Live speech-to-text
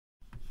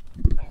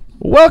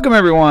Welcome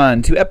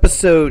everyone to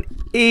episode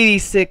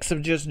 86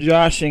 of Just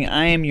Joshing.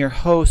 I am your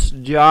host,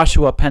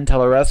 Joshua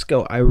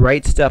Penteleresco. I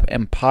write stuff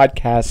and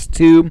podcast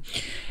too,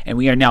 and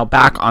we are now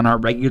back on our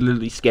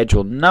regularly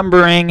scheduled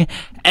numbering.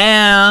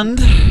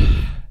 And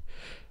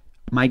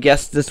my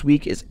guest this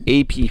week is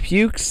AP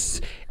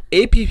Fuchs.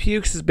 AP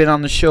Fuchs has been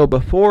on the show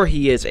before.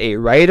 He is a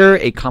writer,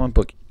 a comic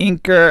book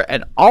inker,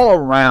 an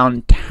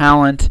all-around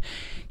talent.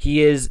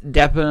 He is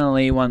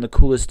definitely one of the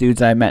coolest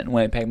dudes I met in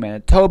Winnipeg,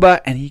 Manitoba,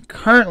 and he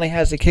currently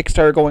has a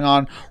Kickstarter going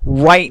on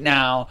right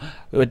now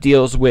that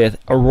deals with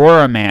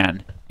Aurora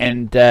Man,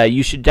 and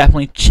you should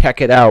definitely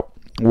check it out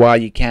while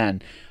you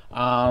can.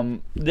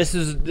 This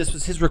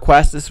was his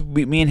request.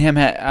 Me and him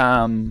had,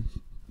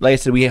 like I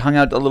said, we hung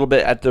out a little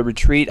bit at the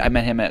retreat. I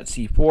met him at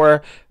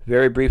C4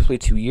 very briefly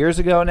 2 years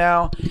ago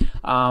now.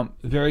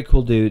 Very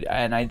cool dude,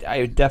 and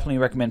I definitely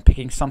recommend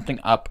picking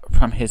something up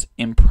from his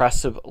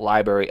impressive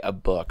library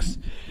of books.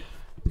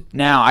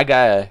 Now,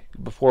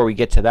 before we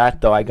get to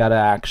that though, I gotta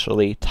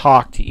actually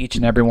talk to each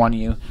and every one of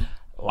you.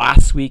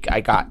 Last week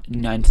I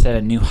set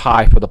a new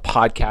high for the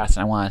podcast, and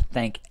I want to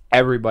thank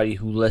everybody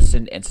who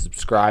listened and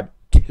subscribed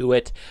to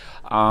it.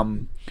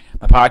 My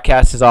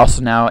podcast is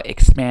also now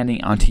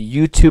expanding onto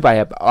YouTube. I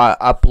have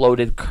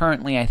uploaded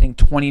currently, I think,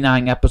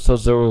 29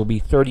 episodes. There will be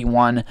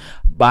 31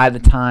 by the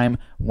time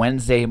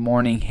Wednesday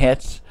morning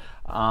hits.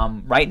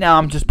 Right now,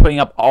 I'm just putting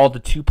up all the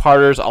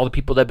two-parters, all the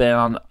people that have been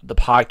on the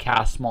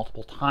podcast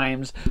multiple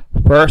times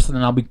first, and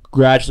then I'll be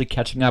gradually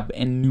catching up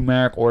in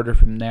numeric order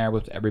from there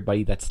with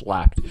everybody that's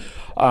left.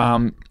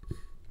 But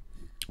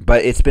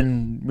it's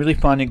been really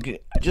fun.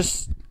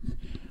 Just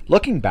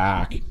looking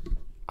back,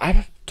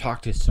 I've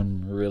talked to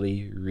some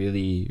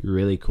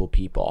really cool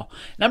people.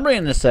 And I'm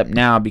bringing this up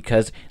now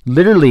because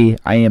literally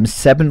I am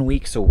 7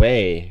 weeks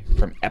away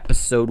from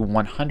episode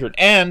 100.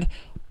 And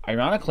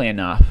ironically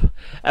enough,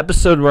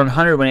 episode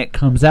 100, when it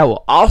comes out,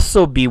 will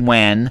also be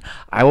when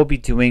I will be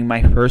doing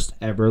my first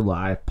ever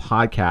live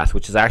podcast,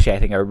 which is actually, I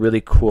think, a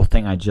really cool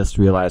thing I just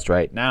realized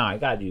right now. I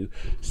gotta do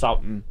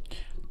something.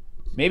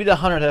 Maybe the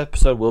 100th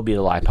episode will be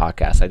the live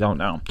podcast. I don't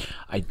know.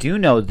 I do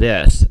know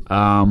this.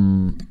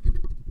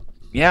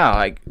 Yeah,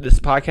 like this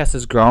podcast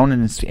has grown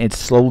and it's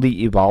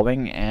slowly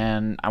evolving,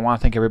 and I want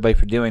to thank everybody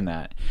for doing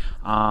that.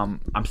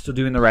 I'm still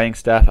doing the writing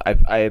stuff.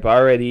 I've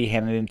already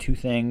handed in 2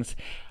 things,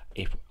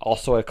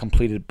 also a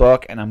completed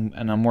book, and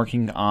I'm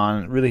working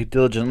on really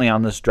diligently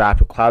on this draft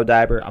of Cloud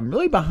Diver. I'm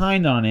really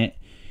behind on it,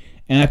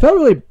 and I felt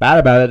really bad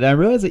about it. And I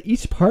realized that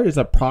each part is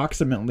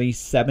approximately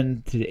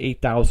 7,000 to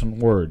 8,000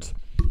 words.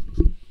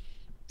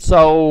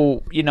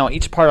 So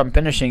each part I'm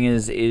finishing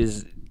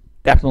is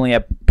definitely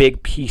a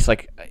big piece,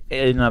 like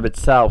in and of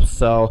itself.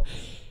 So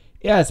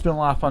yeah, it's been a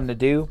lot of fun to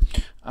do.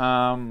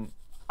 I'm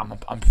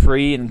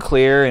free and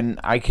clear, and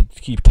I could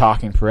keep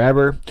talking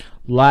forever.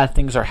 A lot of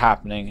things are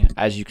happening,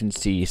 as you can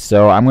see.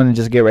 So I'm going to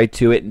just get right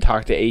to it and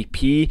talk to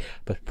AP.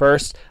 But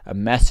first, a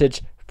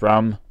message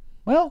from,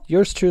 well,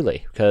 yours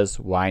truly,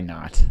 because why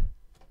not?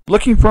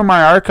 Looking for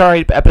my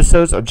archived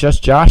episodes of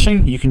Just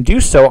Joshing? You can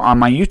do so on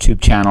my YouTube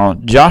channel,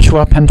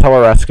 Joshua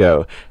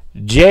Penteleresco.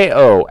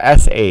 Joshua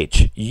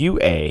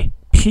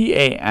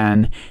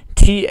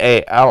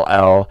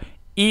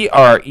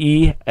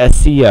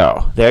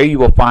There you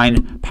will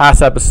find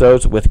past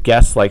episodes with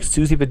guests like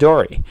Susie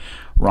Vidori,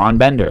 Ron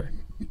Bender,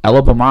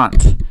 Ella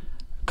Beaumont,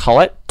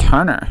 Colette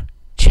Turner,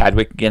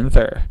 Chadwick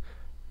Ginther,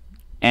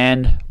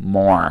 and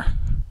more.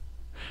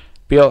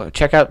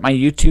 Check out my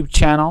YouTube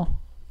channel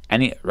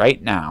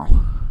right now.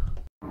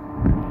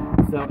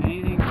 So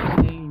anything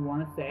you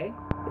want to say?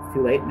 It's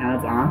too late. Now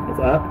it's on. It's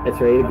up. It's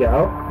ready to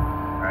go.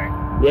 Right.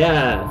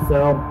 Yeah.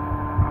 So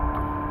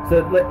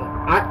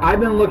I've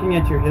been looking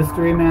at your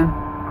history, man.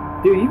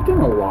 Dude, you've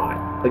done a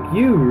lot. Like,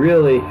 you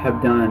really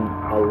have done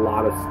a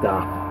lot of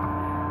stuff.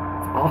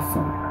 It's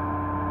awesome.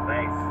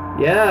 Thanks.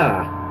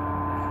 Yeah.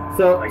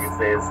 So, like I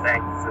say, it's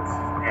thanks. It's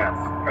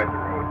quite the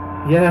road.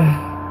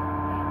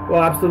 Yeah.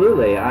 Well,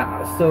 absolutely.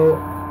 So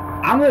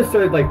I'm going to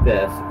start like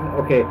this.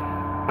 Okay.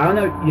 I don't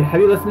know.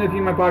 Have you listened to a few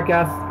of my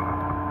podcasts?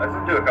 I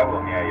listened to a couple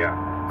of them.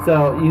 Yeah.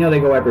 So they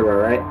go everywhere,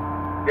 right?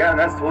 Yeah, and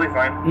that's totally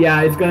fine.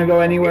 Yeah, it's going to go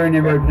anywhere and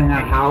everywhere, depending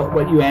on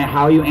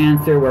how you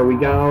answer, where we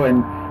go,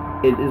 and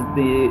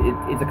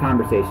it's a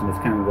conversation. It's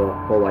kind of the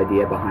whole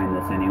idea behind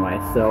this, anyway.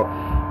 So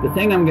the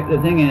thing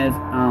is,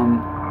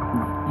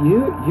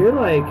 you're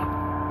like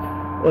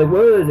what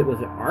was it? Was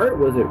it art?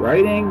 Was it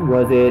writing?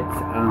 Was it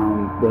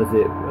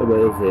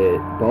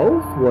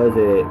both? Was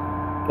it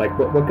like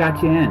what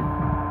got you in?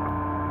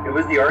 It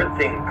was the art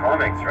thing,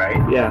 comics, right?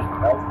 Yeah.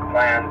 That was the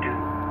plan.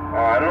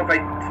 I don't know if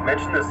I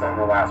mentioned this on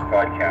the last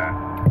podcast.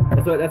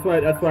 That's why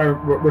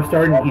we're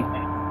starting.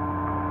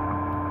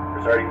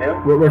 We're starting new.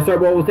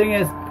 Well, the thing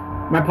is,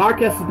 my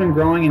podcast has been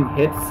growing in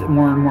hits,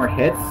 more and more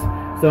hits.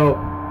 So,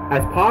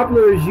 as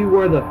popular as you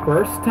were the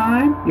first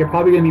time, you're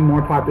probably going to be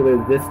more popular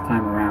this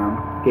time around.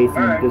 In case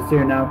just so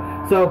you know.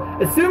 So,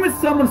 assume it's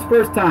someone's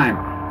first time.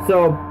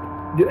 So,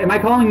 am I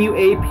calling you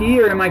AP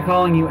or am I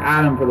calling you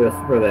Adam for this?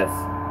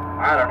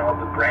 I don't know,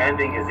 the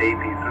branding is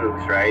AP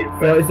Fuchs, right?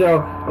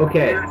 So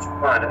okay. It's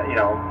fun, you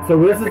know. So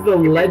this is the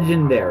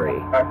legendary,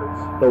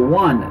 the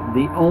one,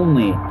 the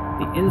only,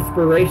 the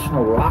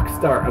inspirational rock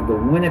star of the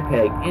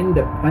Winnipeg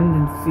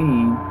independent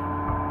scene,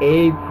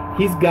 Abe.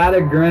 He's got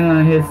a grin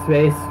on his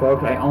face,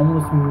 folks. I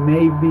almost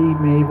may be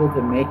able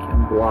to make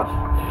him blush.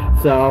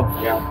 So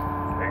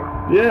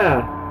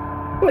yeah.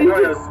 Well,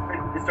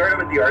 it started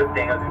with the art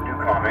thing. I was gonna do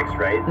comics,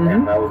 right?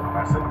 And that was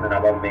awesome. And I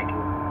love making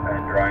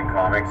and drawing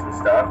comics and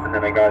stuff. And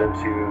then I got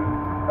into,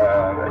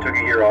 I took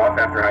a year off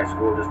after high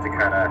school just to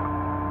kind of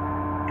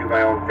do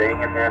my own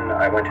thing. And then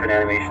I went to an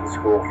animation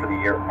school for the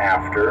year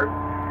after.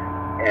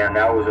 And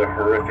that was a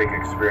horrific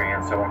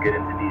experience. I won't get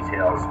into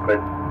details. But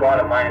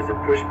bottom line is it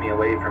pushed me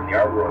away from the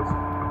art world.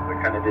 I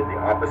kind of did the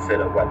opposite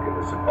of what it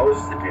was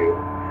supposed to do.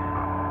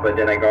 But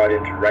then I got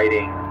into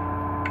writing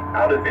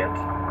out of it,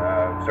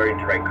 starting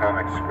to write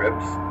comic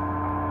scripts,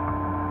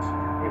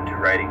 into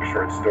writing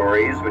short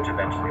stories, which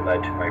eventually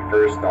led to my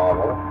first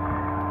novel.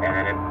 And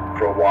then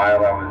for a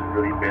while I was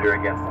really bitter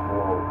against the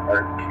whole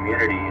art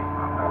community.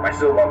 I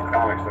still love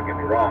comics, don't get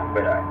me wrong,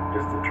 but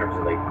just in terms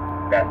of like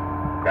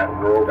that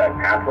world, that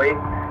pathway,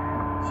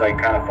 so I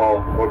kind of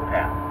followed the book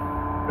path.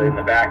 But in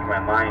the back of my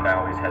mind I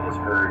always had this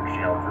urge,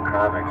 you know, for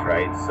comics,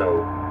 right?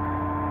 So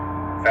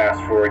fast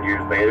forward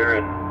years later,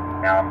 and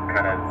now I'm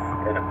kind of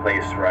in a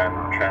place where I'm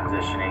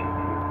transitioning,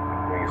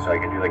 so I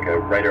can do like a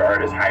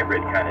writer-artist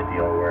hybrid kind of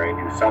deal where I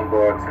do some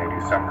books and I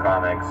do some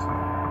comics,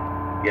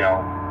 you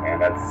know,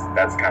 and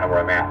that's kind of where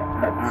I'm at.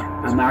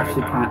 I'm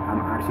actually kind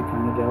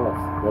of jealous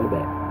a little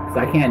bit, because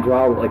I can't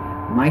draw. Like,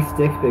 my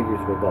stick figures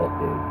revolt,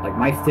 dude. Like,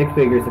 my stick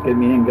figures look at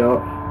me and go,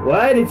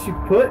 "Why did you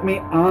put me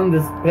on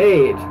this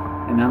page?"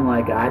 And I'm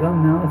like, I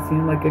don't know, it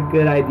seemed like a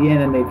good idea,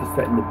 and then they just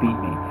threatened to beat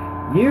me.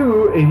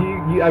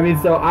 You I mean,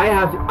 so I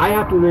have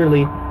to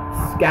literally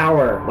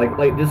scour,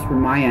 like just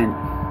from my end,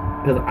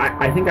 because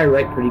I think I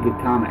write pretty good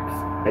comics.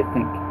 I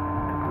think.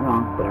 I'm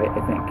wrong, but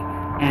I think.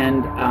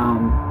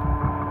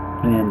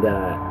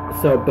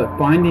 So, but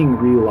finding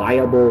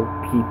reliable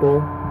people,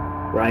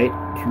 right,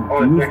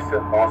 to it makes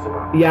it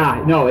possible.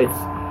 Yeah, no,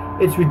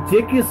 it's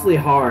ridiculously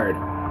hard.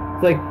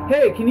 It's like,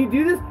 hey, can you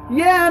do this?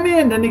 Yeah, I'm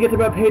in. Then they get to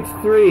about page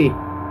 3.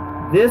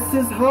 This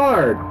is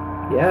hard.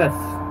 Yes,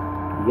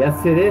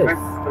 it is.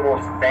 It's the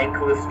most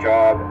thankless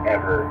job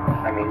ever.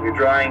 I mean, you're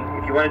drawing.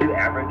 If you want to do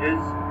averages,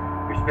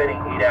 you're spending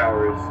 8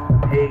 hours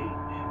a page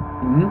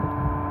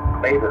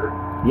labor.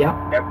 Yeah.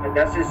 And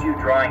that's just you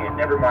drawing it.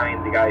 Never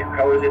mind the guy who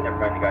colors it, never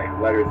mind the guy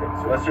who letters it.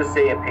 So let's just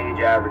say a page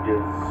averages,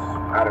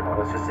 I don't know,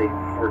 let's just say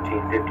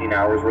 14, 15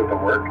 hours worth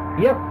of work.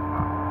 Yep.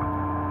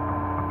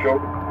 Go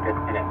a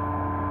minute.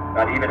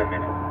 Not even a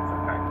minute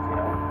sometimes, you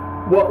know.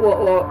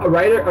 Well, a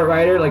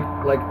writer, like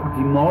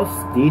the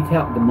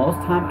most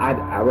time I've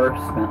ever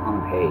spent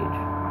on a page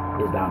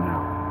is about an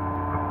hour.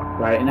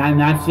 Right? And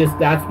that's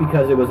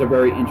because it was a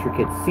very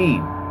intricate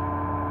scene.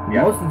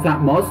 Yep.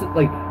 Most of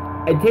the time,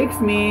 it takes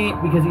me,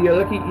 because you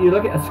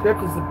look at a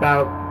script is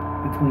about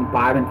between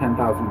 5,000 and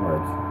 10,000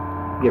 words,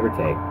 give or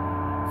take.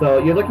 So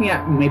you're looking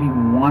at maybe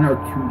 1 or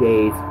 2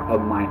 days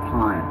of my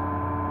time.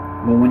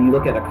 But when you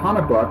look at a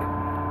comic book,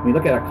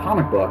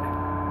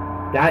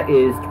 that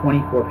is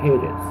 24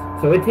 pages.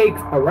 So it takes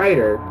a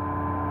writer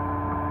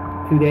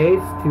 2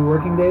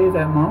 working days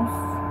at most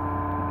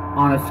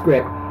on a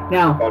script.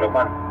 Now, about a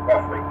month,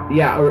 roughly.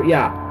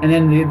 Yeah, and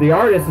then the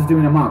artist is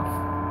doing a month.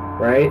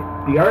 Right?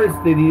 The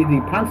artist, the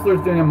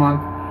penciler's doing a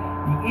month.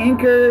 The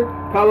inker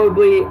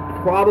probably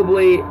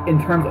in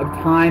terms of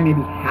time,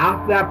 maybe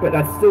half that, but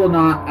that's still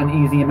not an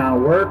easy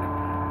amount of work.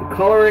 The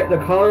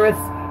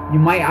colorist, you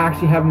might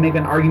actually make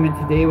an argument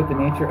today with the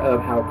nature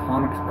of how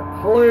comics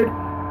are colored.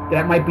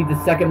 That might be the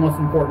second most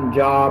important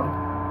job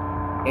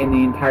in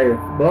the entire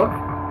book.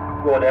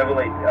 Well, it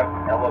elevates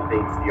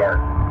the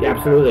art. Yeah,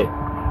 absolutely.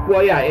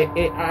 Well, yeah,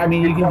 I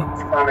mean, you can...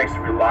 Comics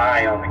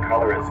rely on the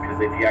colorists, because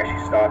if you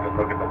actually stop and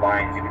look at the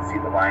lines, you can see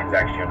the lines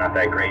actually are not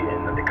that great,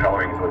 and the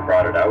coloring is what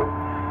brought it out.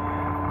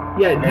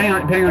 Yeah,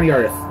 depending on the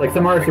artist. Like,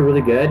 some artists are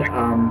really good,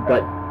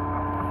 but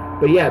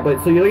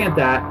so you're looking at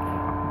that.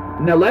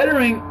 Now,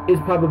 lettering is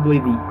probably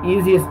the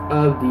easiest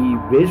of the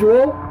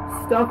visual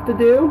stuff to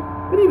do,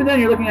 but even then,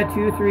 you're looking at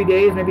 2-3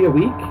 days, maybe a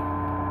week,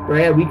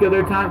 right? A week of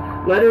their time.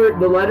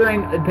 The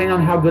lettering, depending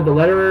on how good the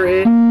letterer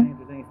is, if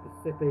there's any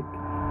specific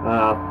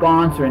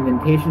fonts or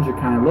indentations you're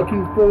kind of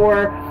looking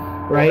for,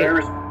 right? Well, they're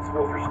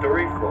responsible for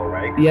story flow,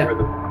 right? Yeah. Where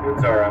the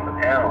balloons are on the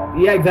panel.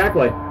 Yeah,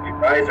 exactly. The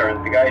guys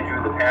aren't. The guy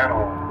drew the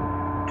panel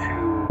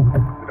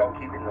without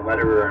keeping the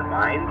letterer in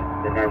mind,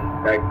 and then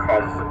that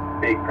causes a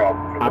big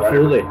problem for the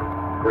Absolutely.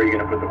 Letterer. Where are you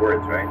going to put the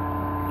words, right?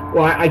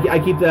 Well, I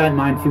keep that in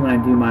mind too when I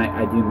do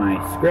my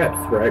scripts,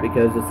 right?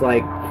 Because it's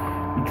like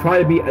you try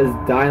to be as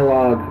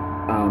dialogue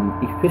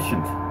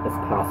efficient as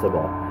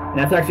possible. And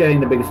that's actually, I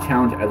think, the biggest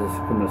challenge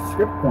from the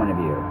script point of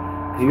view.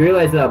 Because you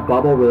realize that a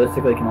bubble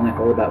realistically can only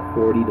hold about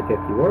 40 to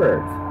 50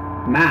 words.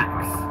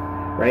 Max.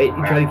 Right?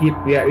 You try to keep,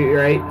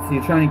 right? So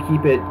you're trying to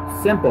keep it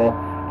simple.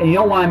 And you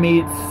don't want to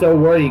be so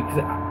wordy.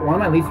 Because one of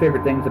my least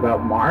favorite things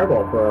about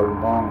Marvel for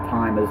a long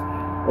time is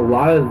a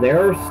lot of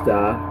their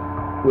stuff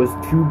was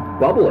too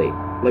bubbly.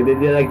 Like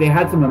they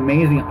had some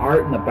amazing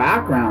art in the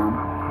background,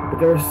 but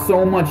there was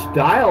so much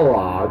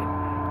dialogue.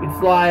 It's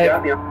like,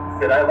 yeah, the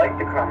opposite. I like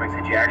the comics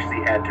that you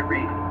actually had to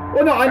read.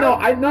 Well, no,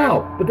 I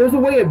know, but there's a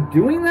way of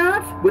doing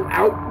that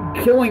without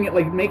killing it,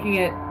 like making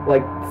it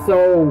like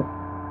so.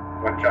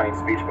 One giant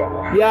speech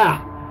bubble. Yeah,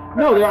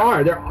 no,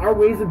 there are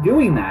ways of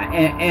doing that,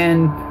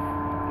 and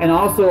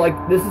also like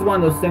this is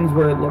one of those things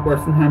where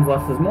sometimes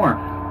less is more.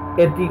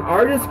 If the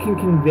artist can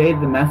convey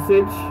the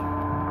message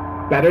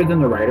better than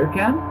the writer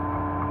can,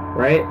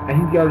 right? I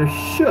think the artist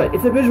should.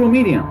 It's a visual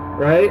medium,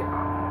 right?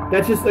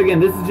 That's just, again,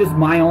 this is just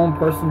my own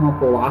personal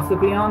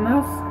philosophy on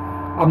this.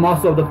 I'm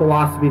also of the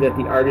philosophy that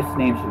the artist's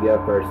name should go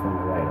first than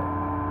the writer.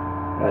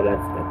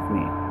 That's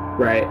me,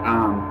 right?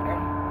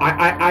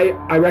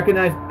 I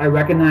recognize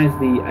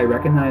the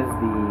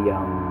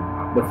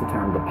what's the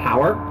term? The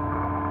power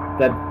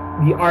that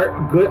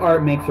good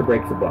art makes or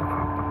breaks a book,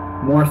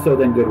 more so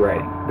than good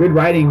writing. Good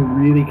writing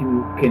really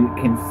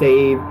can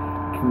save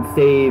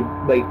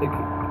like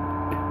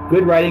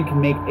good writing can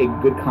make a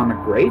good comic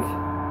great,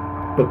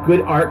 but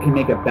good art can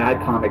make a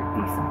bad comic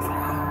decent.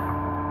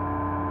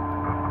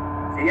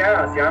 See,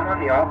 I'm on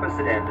the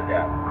opposite end of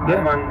that. Yeah.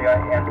 I'm on the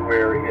end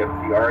where if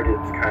the art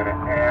is kind of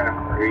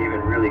or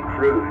even really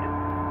crude,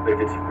 but if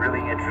it's a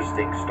really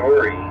interesting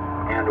story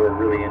and or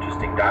really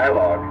interesting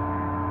dialogue,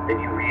 then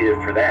you read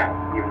it for that,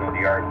 even though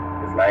the art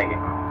is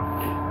lagging.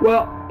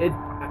 Well,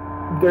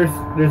 there's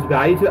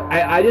value to it.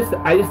 I just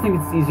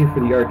think it's easier for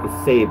the art to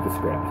save the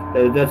script.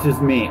 That's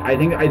just me.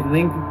 I'm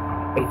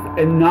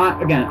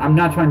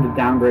not trying to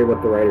downgrade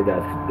what the writer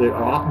does.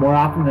 More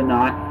often than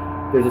not,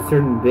 there's a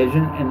certain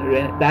vision, and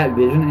that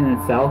vision in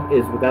itself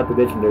is, without the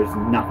vision, there's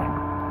nothing,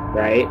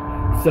 right?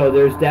 So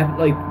there's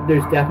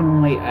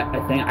definitely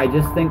a thing. I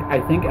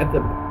think at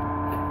the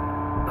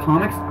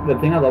comics, the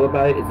thing I love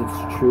about it is it's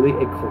truly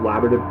a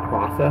collaborative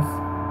process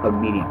of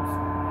mediums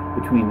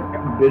between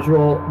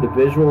the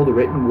visual, the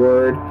written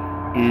word,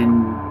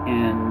 and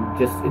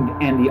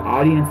the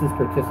audience's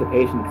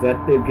participation, because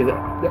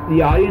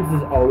the audience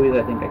is always,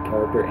 I think, a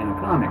character in a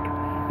comic,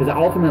 because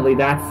ultimately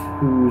that's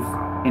who's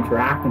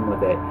interacting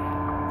with it.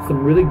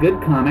 Some really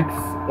good comics,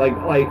 like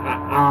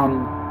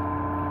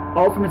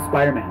Ultimate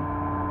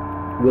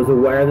Spider-Man, was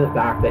aware of the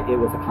fact that it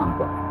was a comic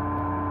book,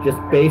 just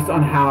based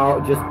on how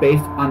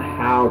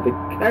the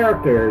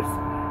characters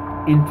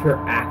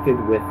interacted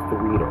with the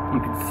reader.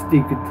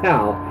 You could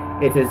tell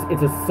it's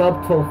a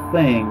subtle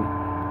thing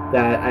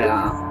that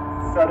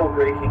subtle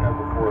breaking of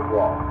the fourth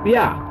wall.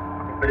 Yeah.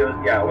 But it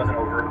wasn't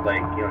overt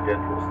like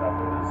Deadpool stuff.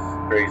 It was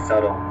very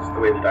subtle, just the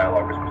way the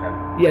dialogue was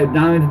presented. Yeah,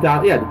 not only the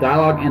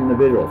dialogue and the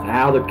visuals,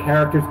 how the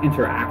characters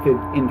interacted.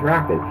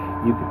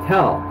 You could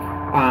tell,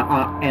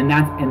 and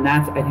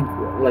that's I think,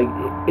 like,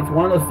 it's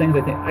one of those things.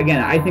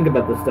 I think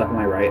about this stuff when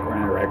I write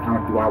a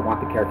comic. Do I want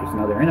the characters to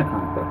know they're in a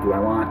comic book? Do I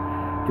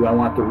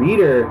want the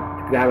reader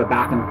to have a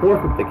back and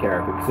forth with the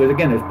character? Because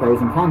there's pros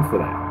and cons to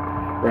that,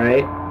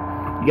 right?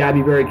 You gotta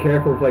be very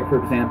careful. Like,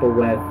 for example,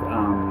 with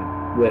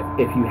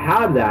if you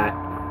have that,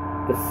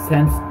 the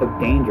sense of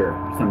danger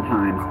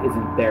sometimes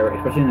isn't there,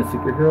 especially in a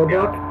superhero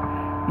book.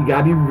 You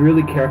gotta be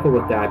really careful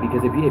with that,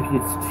 because if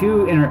it's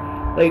too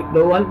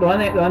the one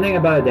thing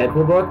about a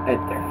Deadpool book,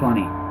 they're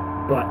funny,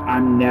 but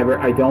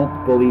I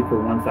don't believe for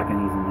 1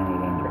 second he's in any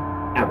danger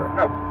ever.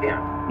 No,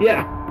 yeah.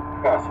 Yeah.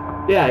 Possible.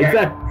 Yeah,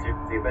 exactly.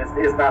 Seriously, but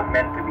it's not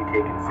meant to be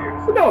taken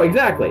seriously. No,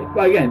 exactly.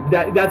 But again,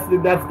 that's the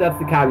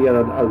caveat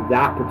of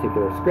that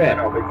particular script.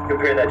 No, but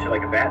compare that to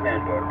like a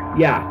Batman book.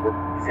 Yeah. Where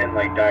he's in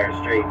like dire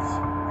straits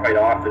quite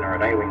often, or a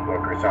Nightwing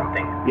book or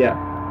something. Yeah.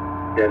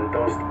 Then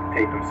those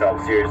take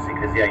themselves seriously,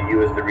 because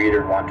you as the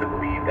reader want to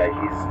believe that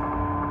he's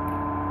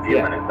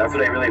feeling it. That's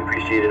what I really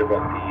appreciated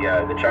about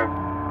the Chuck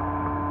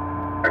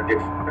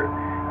Dixon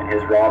and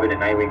his Robin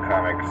and Nightwing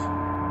comics.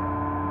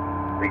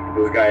 Like,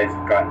 those guys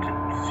got into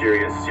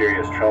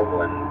serious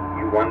trouble, and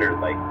you wondered,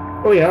 like...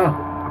 Oh, yeah.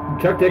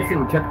 Chuck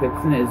Dixon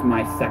is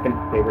my second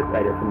favorite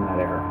writer from that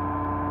era.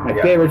 My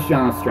favorite's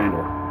John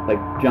Ostrander.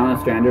 Like, John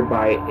Ostrander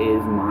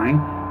is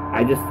mine.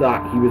 I just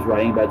thought he was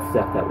writing about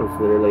stuff that was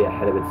literally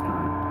ahead of its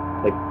time.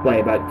 Like, by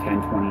about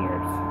 10, 20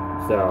 years.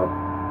 So,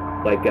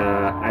 like,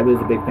 I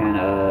was a big fan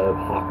of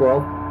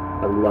Hawkworld.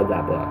 I love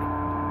that book.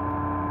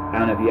 I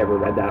don't know if you ever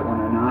read that one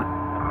or not.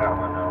 That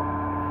one, no.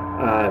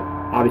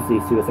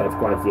 Obviously, Suicide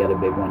Squad's the other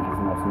big one he's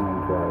most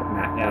known for.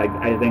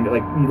 I think,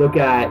 like, you look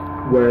at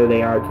where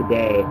they are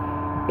today,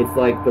 it's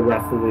like the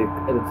rest of the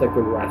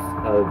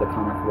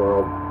comic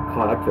world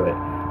caught up to it.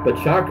 But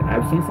Chuck,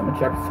 I've seen some of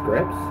Chuck's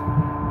scripts.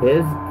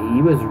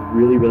 He was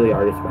really, really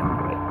artist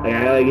friendly.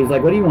 Like, he's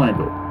like, what do you want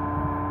to do?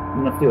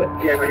 Let's do it.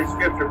 Yeah, but his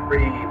scripts are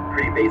pretty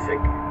basic.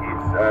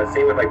 He's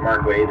same with like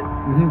Mark Waid.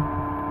 Mm-hmm.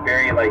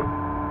 Very, like,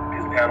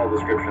 his panel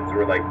descriptions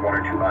were like 1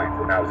 or 2 lines,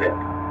 and that was it.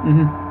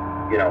 Mm-hmm.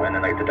 And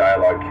then like the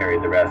dialogue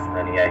carried the rest, and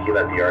then he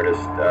let the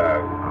artist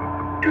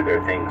do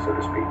their thing, so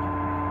to speak.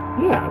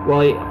 Yeah.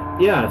 Well,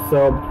 yeah.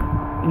 So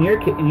in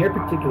your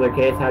particular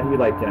case, how do you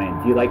like doing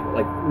it? Do you like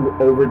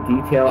over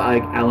detail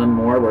like Alan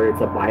Moore, where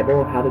it's a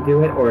Bible of how to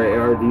do it,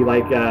 or do you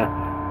like?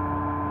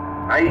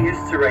 I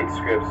used to write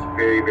scripts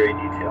very, very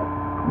detailed.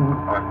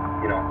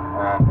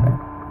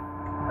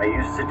 I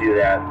used to do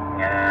that,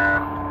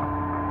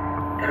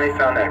 and then I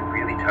found that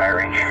really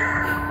tiring.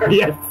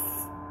 Yes.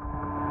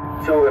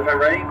 So if I'm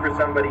writing for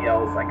somebody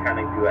else, I kind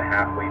of do a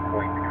halfway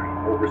point between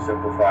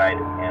oversimplified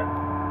and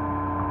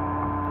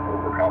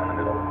overcome in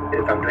the middle.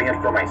 If I'm doing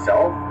it for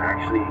myself, I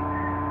actually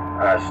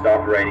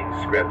stop writing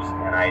scripts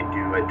and I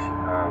do it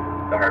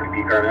the Harvey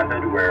Picar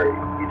method, where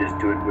you just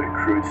do it with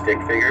crude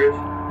stick figures.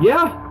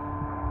 Yeah.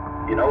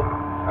 You know,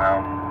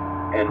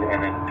 and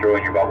then throw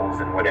in your bubbles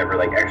and whatever,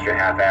 like extra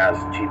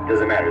half-ass, cheap,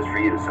 doesn't matter, it's for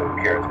you, so who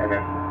cares? And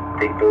then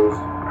take those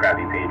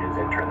crappy pages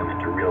and turn them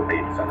into real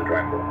pages on the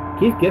drawing board.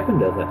 Keith Giffen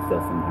does that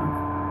stuff sometimes.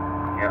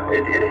 Yeah,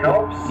 it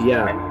helps.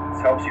 Yeah. I mean, it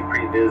helps you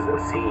previs a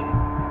scene,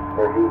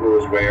 or who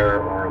goes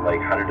where, or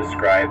like how to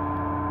describe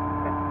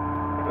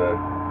the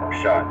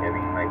shot. I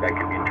mean, like that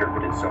can be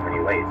interpreted so many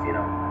ways, you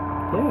know.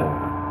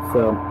 Yeah.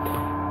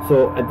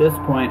 So at this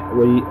point,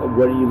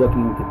 what are you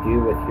looking to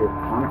do with your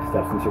comic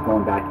stuff since you're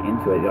going back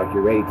into it? Like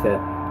you're ready to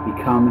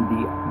become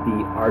the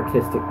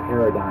artistic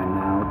paradigm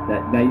now.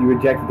 That you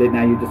rejected it,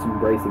 now you're just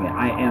embracing it.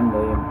 I am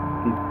the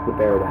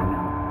paradigm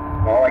now.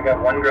 Well, I got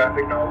one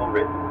graphic novel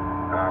written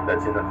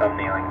that's in the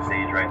thumbnailing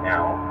stage right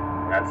now.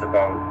 And that's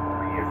about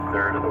only a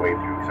third of the way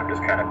through, so I'm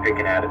just kind of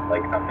picking at it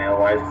like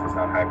thumbnail-wise because it's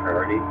not high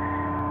priority.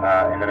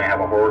 And then I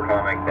have a horror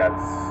comic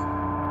that's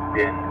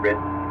been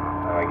written,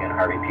 again,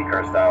 Harvey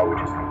Picar style, which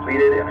is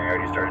completed, and I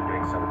already started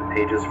doing some of the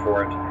pages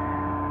for it.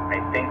 I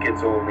think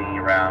it's only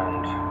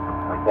around,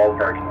 I'm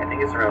ballparking, I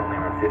think it's only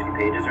around 50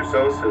 pages or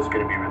so it's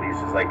going to be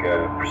released as like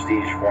a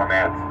prestige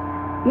format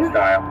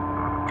style,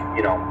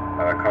 you know,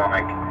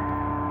 comic.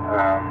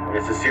 And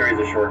it's a series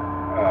of short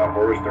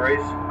horror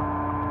stories.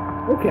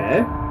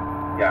 Okay.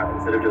 Yeah,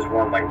 instead of just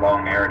one like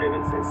long narrative,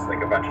 it's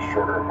like a bunch of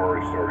shorter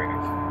horror stories.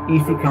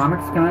 EC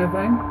Comics kind of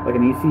thing? Like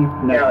an EC?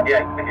 No.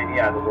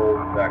 Yeah, those old,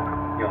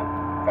 you know,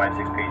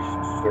 5-6 page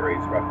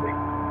stories roughly.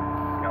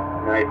 You know,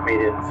 and I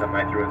made it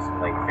I threw in some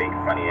like fake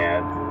funny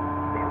ads and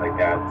things like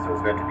that, so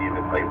it's meant to be a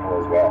bit playful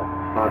as well.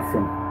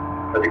 Awesome.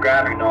 But the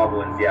graphic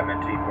novel is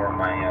meant to be more of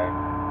my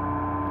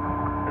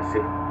it's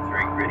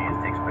very gritty. It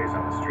takes place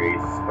on the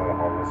streets. It's about a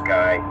homeless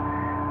guy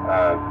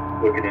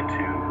looking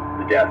into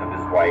the death of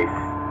his wife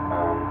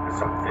because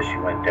some fishy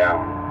went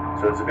down.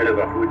 So it's a bit of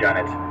a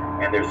whodunit,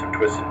 and there's some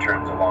twists and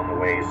turns along the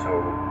way.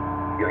 So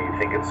you know, you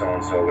think it's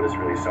so-and-so, but it's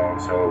really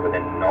so-and-so, but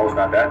then no, it's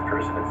not that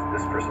person, it's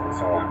this person, and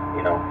so on,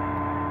 you know.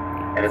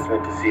 And it's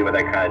meant to see what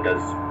that kind of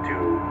does to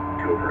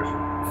a person.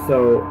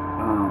 So,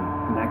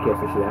 in that case,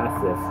 I should ask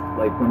this.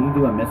 Like, when you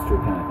do a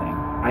mystery kind of thing,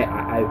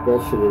 I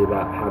bullshitted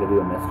about how to do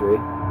a mystery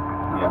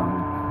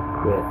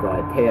with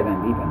Taya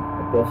Van Diepen.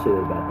 I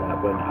bullshitted about that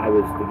when I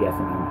was the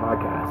guest on my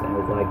podcast, and it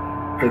was like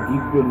do you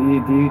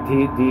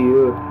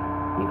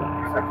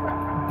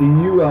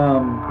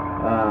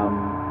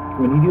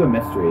when you do a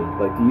mystery,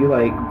 like,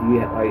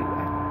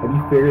 have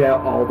you figured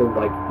out all the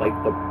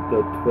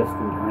the twists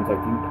and turns?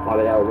 Like, do you plot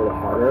it out a little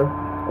harder,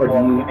 or do you?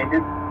 When I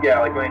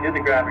did the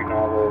graphic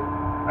novel,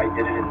 I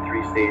did it in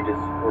 3 stages.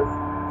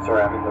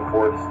 I'm in the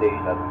 4th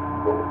stage. That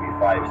what would be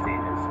 5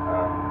 stages.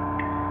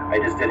 I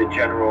just did a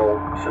general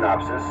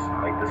synopsis,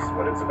 like this is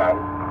what it's about,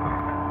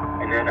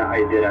 and then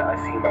I did a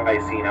scene by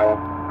scene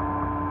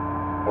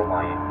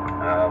outline,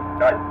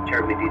 not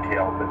terribly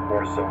detailed, but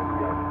more so,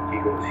 you know,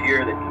 he goes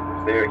here, then he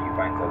goes there, he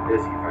finds out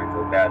this, he finds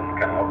out that, and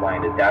kind of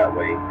outlined it that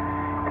way.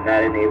 And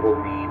that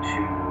enabled me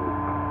to,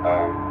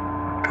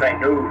 because I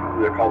knew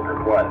who the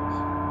culprit was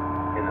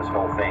in this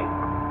whole thing,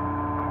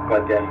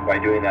 but then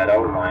by doing that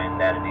outline,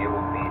 that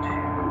enabled me to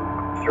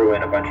throw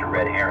in a bunch of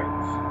red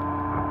herrings,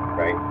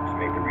 right, to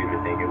make the reader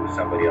think it was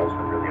somebody else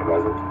when really it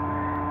wasn't.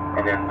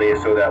 And then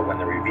so that when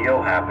the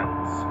reveal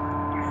happens,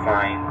 you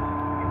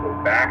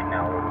look back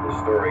now over the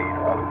story, you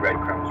know, all the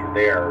breadcrumbs were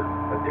there,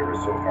 but they were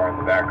so far in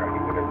the background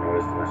you wouldn't have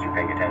noticed unless you're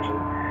paying attention.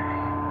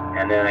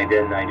 And then I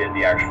did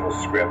the actual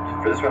script.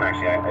 For this one,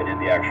 actually, I did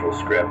the actual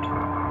script.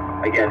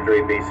 Again,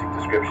 very basic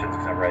descriptions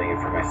because I'm writing it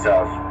for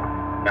myself.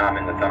 Now I'm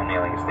in the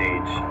thumbnailing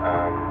stage,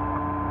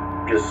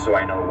 just so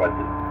I know what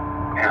the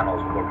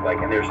panels would look like.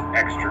 And there's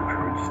extra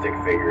crude stick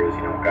figures,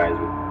 you know, guys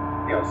with,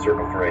 you know,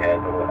 circle for a head,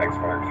 little X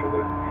marks for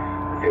the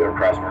or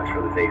cross marks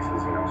for the faces,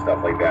 you know, stuff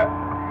like that.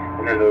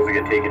 And then those will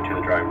get taken to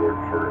the drawing board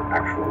for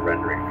actual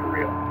rendering for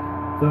real.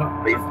 So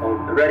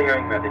the red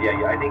herring method,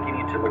 I think you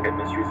need to look at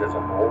mysteries as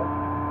a whole.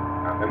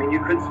 I mean, you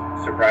could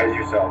surprise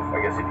yourself,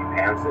 I guess, if you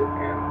pants it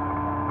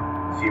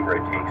and see where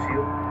it takes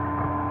you.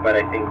 But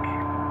I think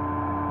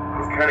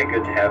it's kind of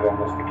good to have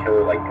almost the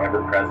killer like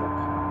ever present,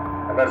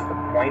 unless the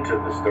point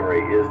of the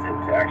story is to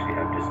actually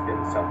have just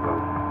been some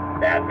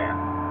bad man.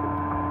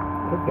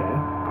 Okay.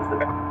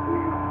 Because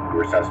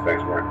your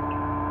suspects weren't.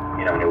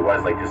 You know, and it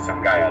was like just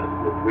some guy out of the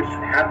blue, which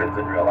happens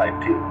in real life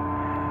too,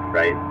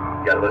 right?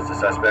 You got a list of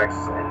suspects,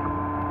 and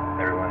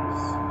everyone's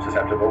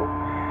susceptible,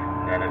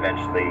 and then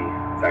eventually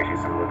it's actually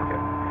some lunatic.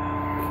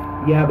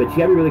 Yeah, but you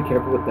gotta be really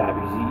careful with that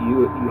because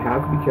you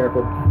have to be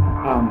careful.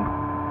 I'm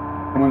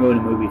gonna go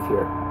into movies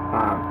here.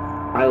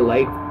 I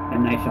liked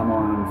M. Night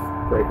Shyamalan's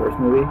very first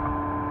movie.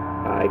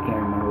 I can't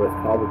remember what it's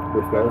called, but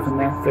Bruce Willis in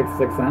there, Sixth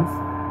Sense.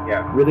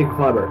 Yeah. Really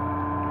clever.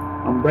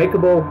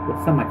 Unbreakable was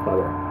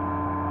semi-clever.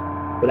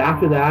 But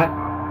after that,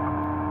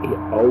 it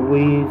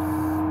always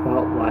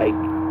felt like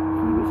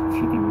he was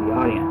cheating the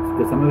audience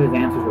because some of his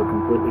answers were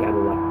completely out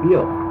of left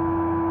field.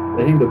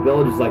 I think The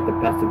Village is like the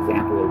best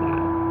example of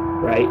that,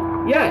 right?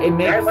 Yeah, it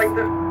makes. I like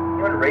the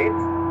raids.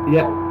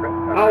 Yeah.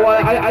 Oh,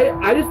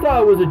 I just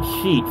thought it was a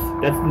cheat.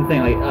 That's the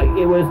thing. Like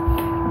it was.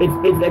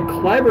 It's a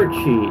clever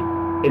cheat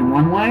in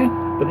one way,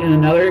 but in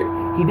another,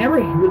 he never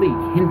really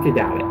hinted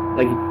at it.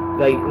 Like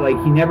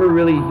he never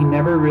really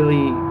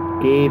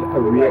gave a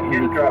real. He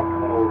did drop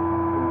little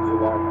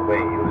clues along the way.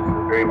 It was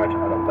very much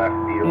out of left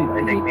field.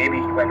 I think maybe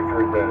he went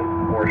for the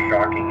more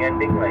shocking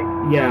ending, like.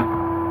 Yeah.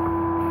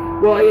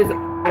 Well,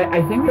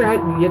 I think you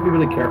have to be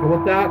really careful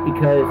with that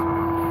because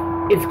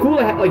it's cool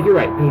to like you're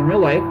right because in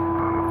real life,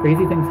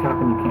 crazy things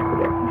happen you can't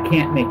predict. You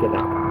can't make it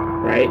up,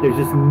 right? There's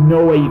just no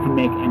way you can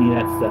make any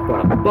of that stuff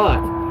up.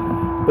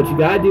 But you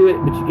gotta do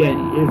it. But again,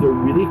 there's a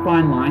really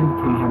fine line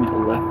between having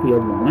a left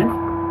field moment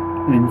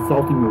and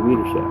insulting your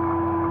readership.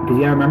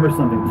 Because you gotta remember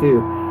something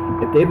too.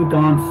 If they've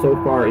gone so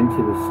far into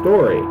the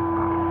story,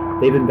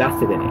 they've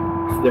invested in it.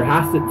 So there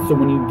has to. So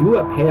when you do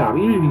a payoff,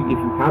 even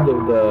if you have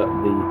the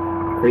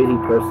crazy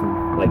person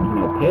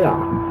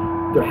payoff,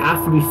 there has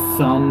to be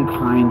some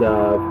kind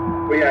of.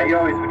 Well, yeah, you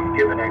always would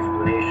give an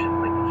explanation.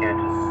 Like you can't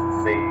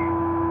just say,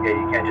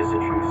 you can't just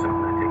introduce some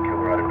lunatic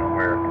killer out of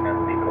nowhere and then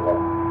leave it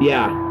alone.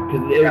 Yeah,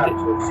 because you have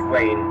to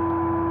explain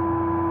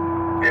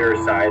their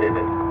side of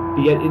it.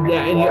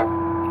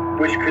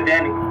 Which could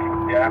then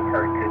that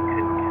part could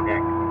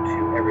connect to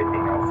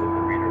everything else that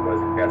the reader was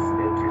invested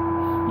into.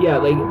 Yeah,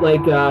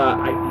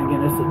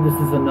 this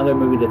is another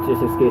movie that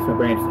just escapes my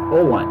brain. It's an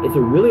old one. It's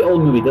a really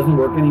old movie. It doesn't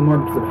work anymore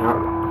because of how.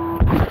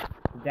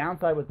 The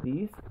downside with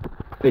these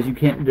is you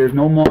can't. There's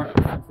no more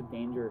sense of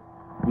danger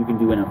you can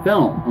do in a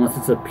film unless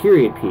it's a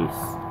period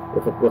piece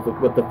with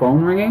the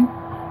phone ringing,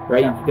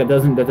 right? Yeah. That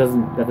doesn't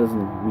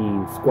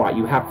mean squat.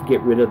 You have to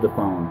get rid of the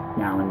phone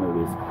now in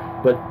movies.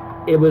 But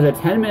it was a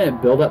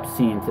 10-minute build-up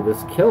scene to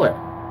this killer.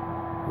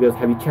 He goes,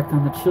 "Have you checked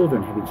on the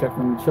children? Have you checked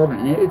on the children?"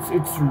 And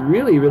it's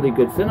really, really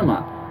good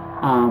cinema.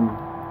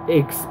 It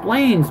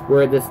explains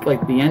where this,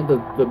 like the end,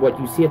 what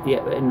you see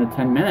in the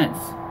 10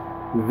 minutes,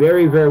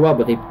 very, very well.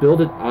 But they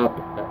build it up.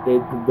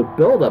 The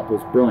build-up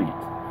was brilliant.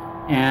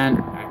 And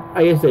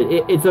like I said,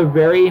 it's a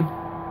very,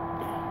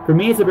 for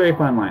me, it's a very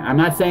fine line. I'm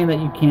not saying that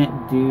you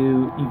can't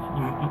do,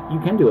 you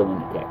can do a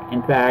lunatic.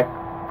 In fact,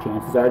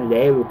 chances are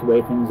today, with the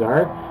way things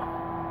are,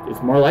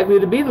 it's more likely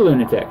to be the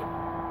lunatic.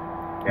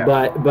 Yeah.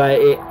 But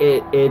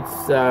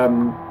it's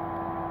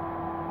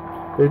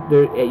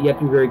you have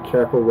to be very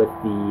careful with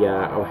the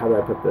how do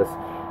I put this? You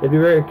have to be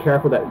very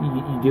careful that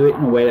you do it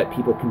in a way that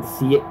people can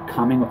see it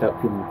coming without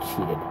feeling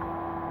cheated.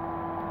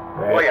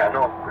 Right? Oh yeah,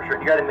 no, for sure.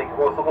 You got to make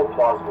it's the whole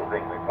plausible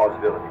thing, like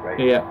plausibility, right?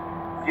 Yeah.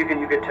 You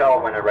could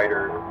tell when a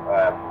writer,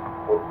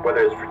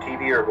 whether it's for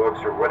TV or books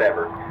or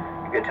whatever,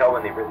 you could tell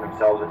when they've written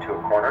themselves into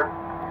a corner,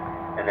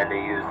 and then they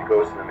use the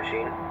ghost in the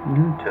machine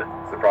to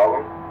fix the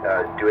problem.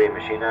 Do a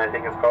machine, I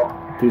think it's called.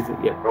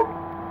 Yeah. Oh,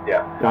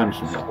 yeah.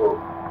 Machine. So,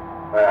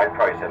 I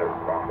probably said it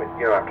wrong, but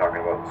you know what I'm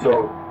talking about.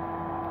 So,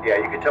 yeah,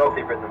 you can tell if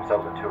they've written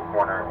themselves into a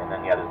corner, and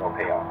then there's no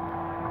payoff.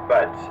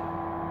 But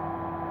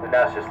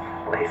that's just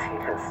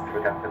laziness for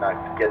them to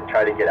not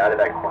try to get out of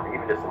that corner,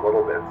 even just a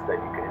little bit, so that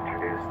you can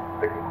introduce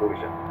the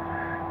conclusion,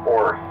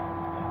 or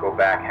go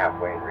back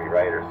halfway and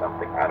rewrite or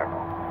something. I don't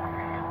know.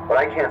 What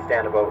I can't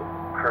stand about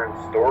current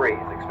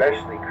stories,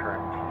 especially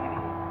current TV,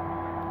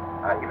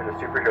 even the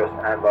superheroes.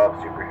 I love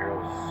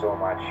superheroes so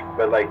much,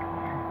 but like,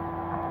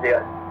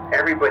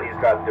 everybody's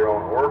got their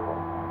own oracle.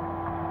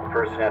 The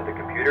person at the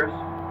computers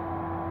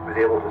was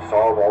able to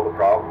solve all the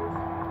problems.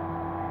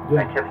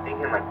 Yeah. I kept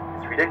thinking, like,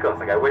 it's ridiculous.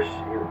 Like, I wish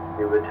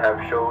they would have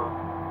shows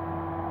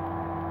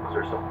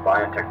or some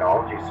buying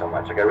technology so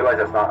much. Like, I realize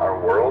that's not our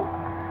world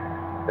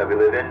that we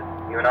live in,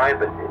 you and I,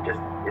 but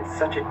it's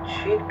such a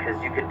cheat because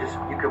you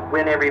could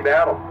win every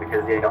battle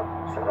because they don't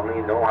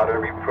suddenly know how to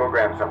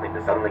reprogram something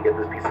to suddenly get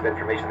this piece of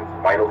information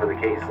that's vital to the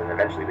case, and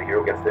eventually the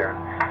hero gets there.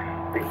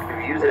 And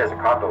they use it as a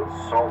cop-out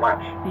so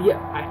much. Yeah,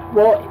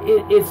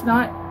 it's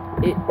not.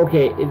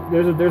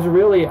 There's a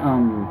really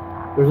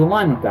there's a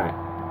line with that.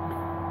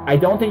 I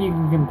don't think you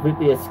can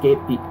completely escape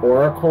the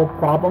oracle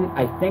problem.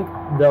 I think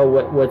though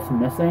what's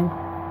missing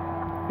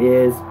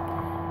is,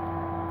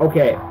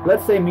 okay,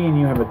 let's say me and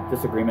you have a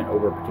disagreement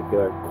over a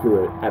particular clue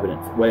or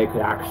evidence, what it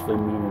could actually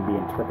mean and be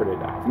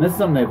interpreted as. And this is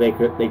something that they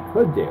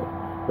could do,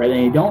 right? And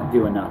they don't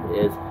do enough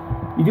is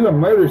you do a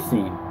murder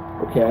scene,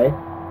 okay?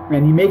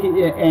 And you make it,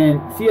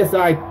 and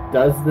CSI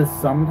does this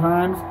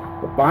sometimes,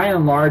 but by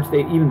and large,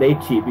 they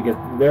cheat because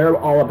they're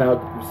all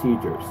about the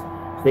procedures.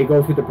 So they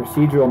go through the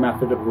procedural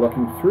method of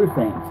looking through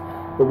things.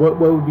 But what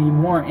would be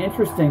more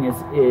interesting is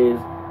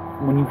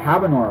when you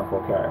have an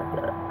oracle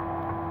character,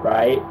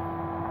 right?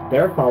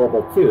 They're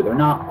fallible too. They're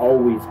not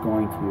always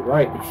going to be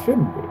right. They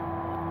shouldn't be.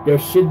 There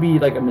should be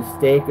like a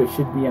mistake. There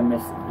should be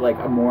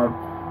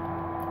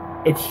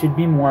it should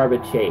be more of a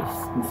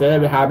chase.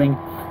 Instead of having,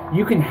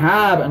 you can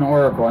have an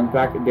oracle. In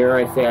fact, dare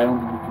I say, I don't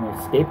think you can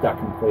escape that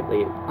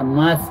completely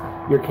unless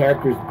your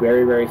character's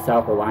very, very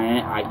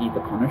self-reliant, i.e. the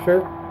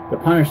Punisher, the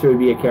Punisher would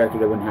be a character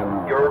that wouldn't have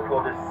an The Oracle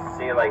will just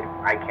say, like,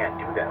 I can't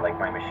do that, like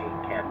my machine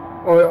can't.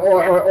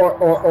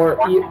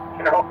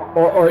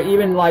 Or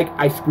even like,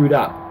 I screwed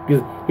up.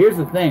 Because here's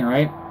the thing,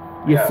 right?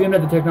 You assume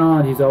that the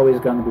technology is always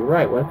going to be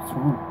right. What if it's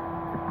wrong?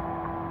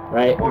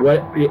 Right?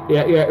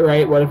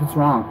 Right. What if it's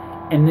wrong?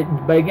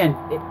 But again,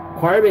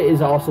 part of it is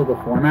also the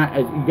format.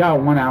 As you got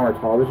a 1 hour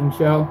television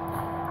show,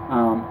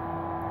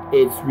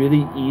 it's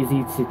really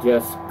easy to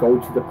just go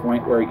to the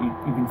point where you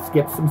can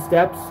skip some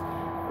steps,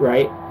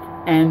 right?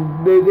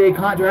 And they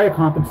try to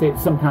compensate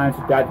sometimes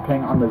with that,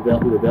 depending on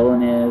who the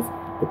villain is,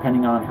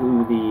 depending on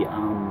who the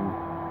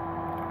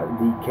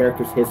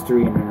character's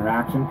history and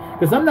interaction,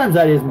 because sometimes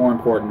that is more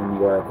important than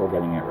the Oracle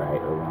getting it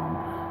right or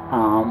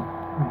wrong.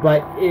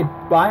 But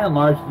by and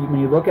large, when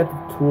you look at the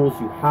tools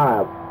you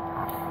have,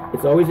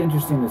 it's always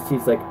interesting to see.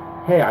 It's like,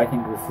 hey, I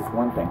think this is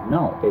one thing.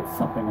 No, it's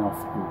something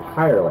else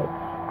entirely.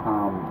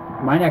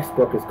 My next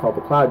book is called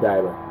The Cloud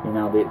Diver. You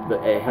know,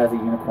 it has a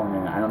unicorn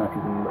in it. I don't know if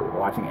you've been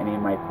watching any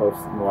of my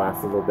posts in the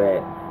last little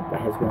bit. That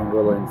has been a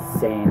little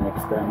insane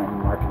experiment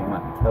in marketing,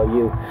 let me tell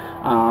you.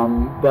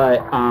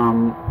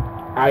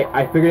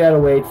 I figured out a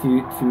way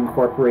to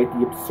incorporate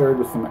the absurd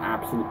with some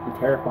absolutely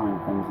terrifying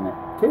things in it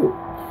too,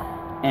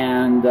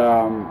 and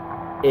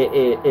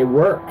it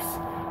works.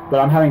 But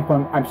I'm having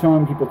fun. I'm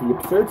showing people the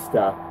absurd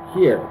stuff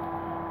here,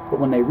 but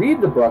when they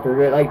read the book,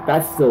 they're like,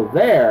 "That's still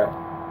there."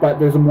 But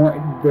there's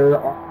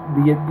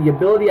the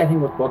ability, I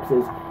think, with books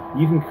is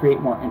you can create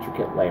more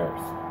intricate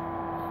layers.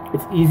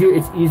 It's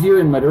easier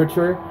in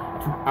literature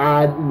to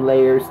add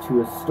layers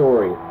to a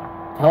story.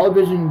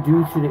 Television,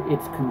 due to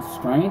its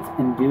constraints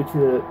and due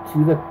to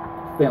the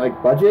thing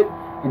like budget,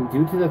 and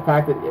due to the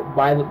fact that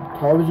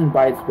television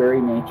by its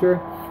very nature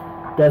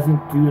doesn't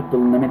do the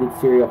limited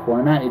serial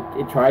format.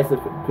 It tries to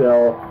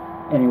fill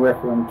anywhere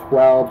from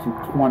 12 to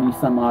 20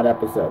 some odd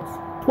episodes.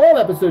 12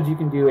 episodes you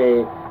can do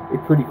a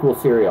pretty cool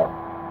serial.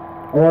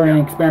 Or an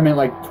experiment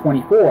like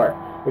 24.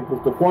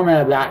 The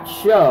format of that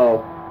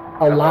show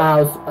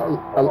allows...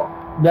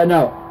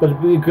 No, but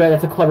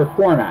that's a clever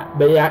format.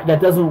 But that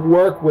doesn't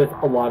work with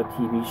a lot of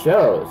TV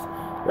shows,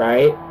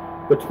 right?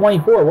 But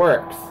 24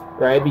 works,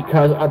 right?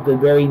 Because of the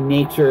very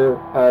nature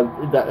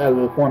of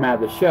the format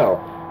of the show.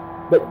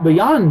 But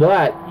beyond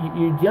that,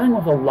 you're dealing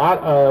with a lot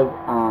of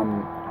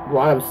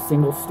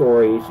single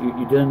stories.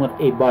 You're dealing with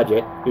a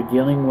budget. You're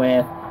dealing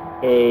with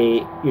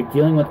a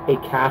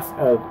cast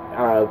of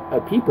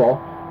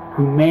people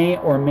who may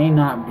or may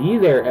not be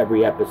there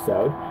every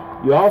episode.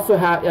 You also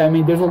have,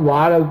 there's a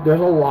lot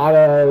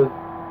of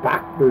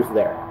factors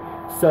there.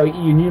 So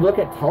you look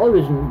at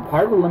television,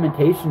 part of the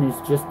limitation is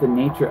just the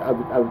nature of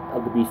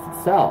the beast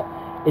itself.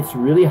 It's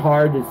really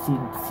hard to see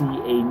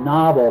a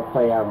novel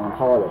play out on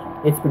television.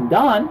 It's been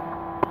done,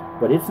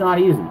 but it's not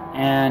easy.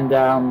 And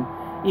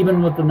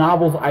even with the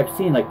novels I've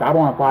seen, like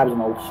Babylon 5 is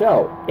an old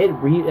show. If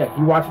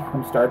you watch it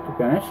from start to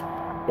finish,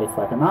 it's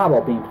like a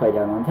novel being played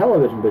out on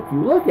television. But if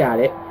you look at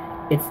it,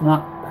 it's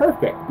not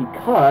perfect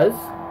because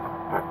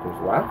actors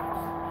left.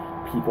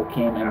 People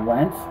came and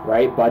went,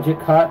 right? Budget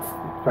cuts,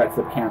 threats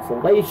of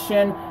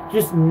cancellation,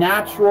 just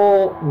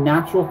natural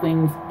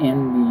things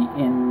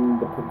in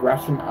the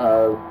progression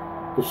of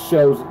the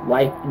show's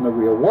life in the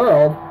real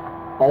world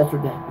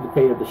altered the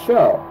fate of the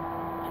show.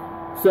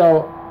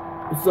 So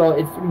it's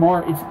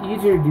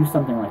easier to do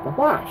something like The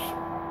Flash,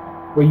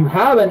 where you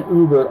have an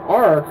uber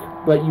arc,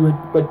 but you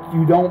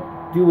don't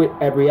do it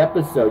every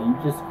episode. You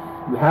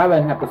have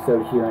an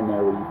episode here and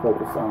there where you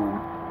focus on.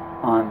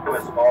 It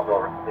was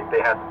Smallville.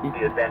 They had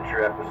the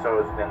adventure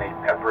episodes, and then they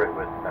pepper it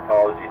with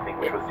mythology thing,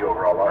 which was the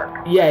overall arc.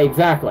 Yeah,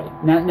 exactly.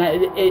 Now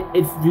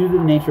it's due to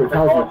the nature of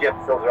television. Mythology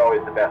episodes are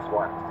always the best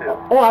ones, too.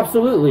 Oh,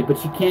 absolutely,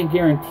 but you can't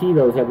guarantee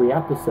those every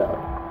episode,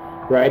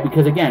 right?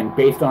 Because, again,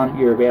 based on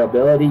your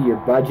availability, your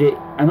budget,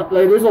 and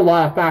there's a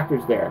lot of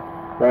factors there,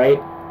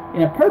 right?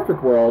 In a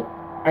perfect world,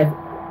 I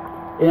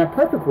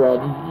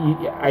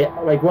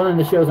like one of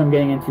the shows I'm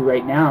getting into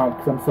right now,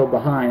 because I'm so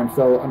behind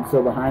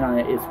on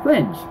it, is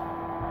Fringe.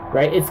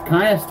 Right, it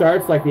kind of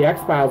starts like the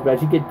X-Files, but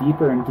as you get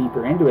deeper and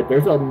deeper into it,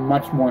 there's a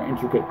much more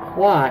intricate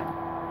plot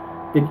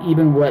than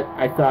even what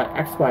I thought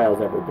X-Files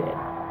ever did.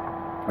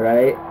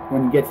 Right,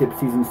 when you get to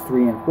seasons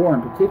 3 and 4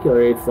 in particular,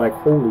 it's like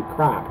holy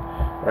crap,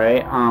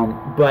 right?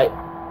 But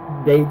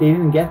they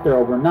didn't get there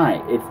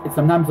overnight. It's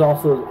sometimes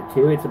also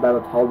too. It's about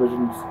a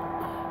television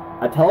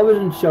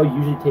show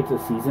usually takes a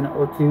season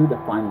or two to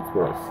find its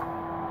voice.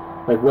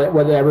 Like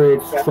whatever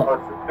it's. Yeah, well,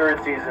 it's the third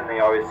season.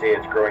 They always say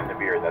it's growing the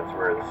beard. That's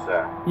where it's.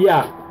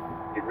 Yeah.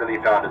 It really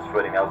found its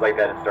footing. That was like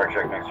that in Star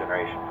Trek Next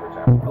Generation, for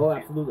example. Oh,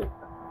 absolutely.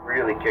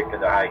 Really kicked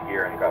into high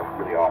gear and got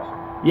really awesome.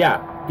 Yeah,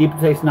 Deep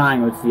Space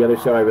Nine was the other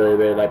show I really,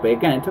 really liked. But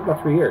again, it took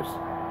about 3 years.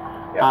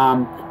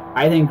 Yeah.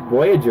 I think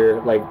Voyager,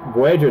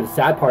 the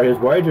sad part is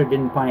Voyager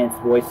didn't find its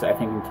voice, I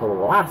think, until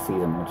the last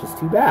season, which is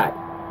too bad.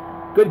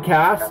 Good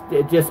cast,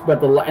 the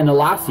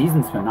last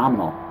season's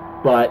phenomenal.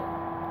 But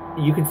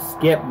you could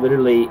skip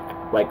literally,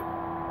 like,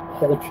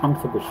 whole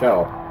chunks of the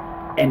show.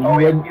 And you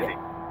wouldn't... Easy.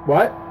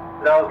 What?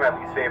 That was my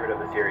least favorite of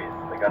the series.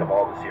 Like, think, out of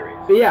all the series.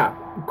 But yeah,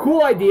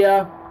 cool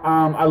idea.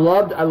 I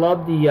loved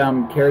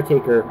the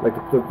caretaker. Like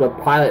the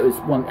pilot was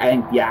one. I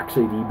think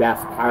actually the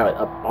best pilot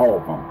of all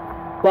of them.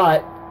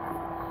 But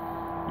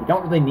you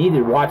don't really need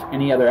to watch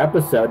any other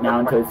episode now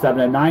until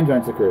 7 and 9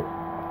 joins the crew.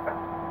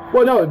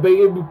 Well, no, but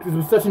it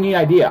was such a neat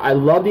idea. I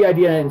love the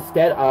idea that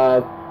instead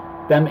of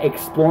them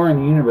exploring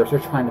the universe, they're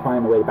trying to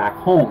find a way back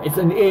home.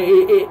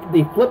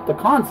 They flipped the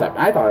concept.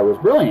 I thought it was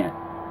brilliant,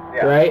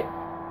 right?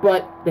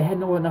 But they had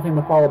nothing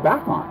to follow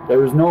back on. There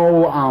was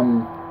no.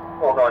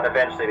 Well, no, and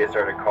eventually they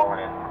started calling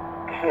in,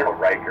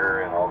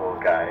 Riker and all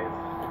those guys.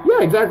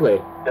 Yeah,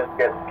 exactly. Just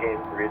get gain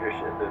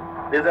readership.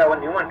 There's that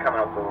new one coming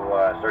out,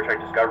 the Star Trek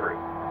Discovery.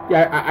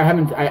 Yeah, I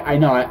haven't. I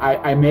know.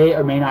 I may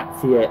or may not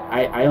see it.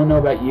 I don't know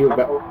about you,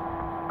 but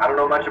I don't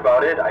know much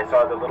about it. I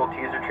saw the little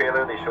teaser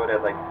trailer they showed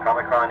at like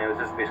Comic-Con. It was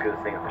just basically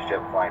this thing with the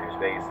ship flying through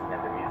space and then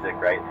the music,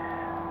 right?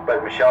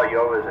 But Michelle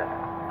Yeoh is in it.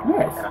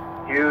 Nice. And I'm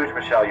a huge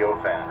Michelle Yeoh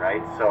fan,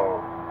 right?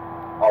 So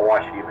I'll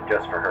watch it even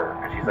just for her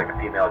because she's like a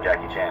female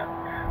Jackie Chan.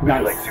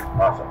 Nice. She's like super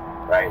awesome,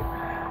 right?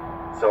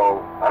 So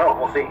I don't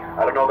know. We'll see.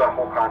 I don't know the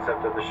whole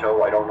concept of the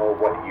show. I don't know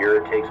what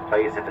year it takes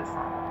place. If it's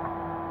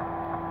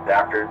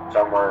after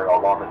somewhere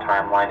along the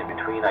timeline in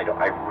between, I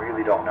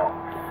really don't know.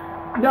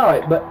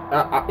 No, but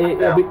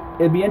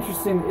it'll be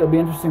interesting. It'll be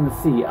interesting to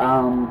see.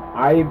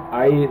 I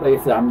like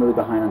I said, I'm really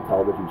behind on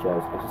television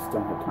shows. I just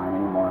don't have time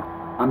anymore.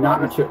 I'm not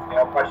mature.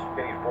 I've watched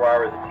maybe 4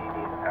 hours of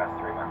TV in the past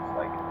 3 months.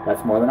 Like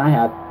that's more than I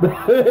have.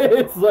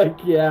 It's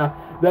like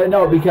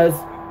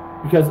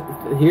because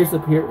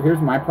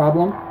here's my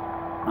problem.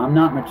 I'm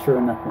not mature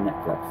enough for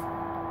Netflix.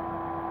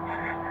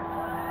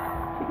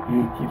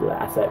 He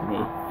laughs at me.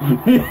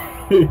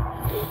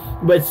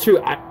 But it's true.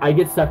 I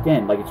get sucked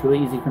in. Like it's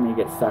really easy for me to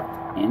get sucked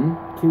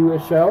into a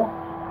show.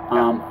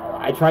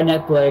 I tried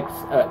Netflix.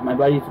 My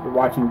buddies were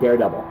watching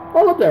Daredevil.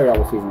 I love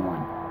Daredevil season 1.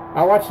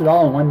 I watched it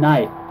all in one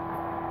night.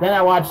 Then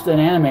I watched an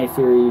anime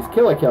series,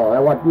 Kill la Kill.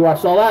 We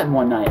watched all that in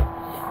one night.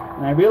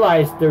 And I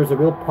realized there was a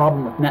real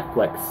problem with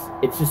Netflix.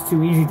 It's just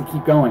too easy to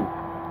keep going.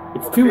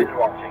 It's too binge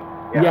watching.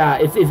 Yeah,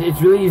 it's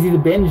really easy to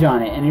binge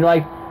on it, and you're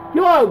like,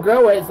 you'll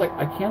outgrow it. It's like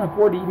I can't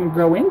afford to even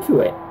grow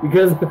into it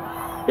because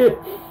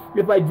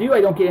if I do,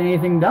 I don't get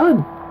anything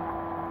done.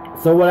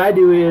 So what I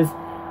do is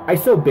I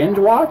still binge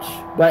watch,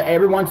 but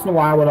every once in a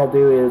while, what I'll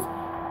do is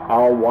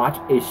I'll watch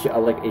a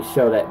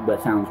show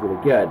that sounds really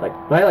good. But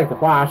I like The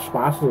Flash.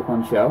 Flash is a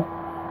fun show,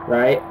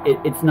 right?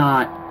 It's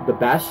not the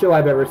best show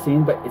I've ever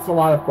seen, but it's a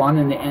lot of fun,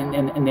 and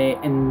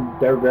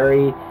they're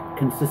very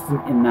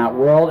consistent in that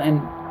world.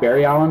 And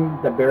Barry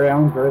Allen's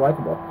very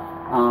likable.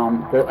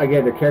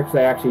 Again, the characters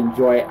I actually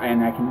enjoy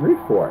and I can root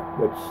for,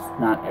 which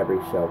not every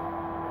show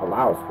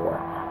allows for.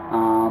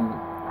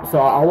 So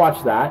I'll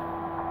watch that.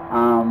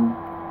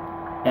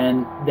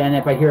 And then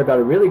if I hear about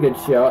a really good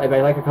show, if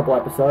I like a couple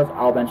episodes,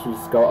 I'll eventually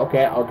just go,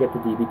 okay, I'll get the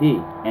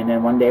DVD. And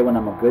then one day when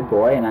I'm a good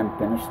boy and I'm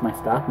finished my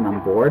stuff and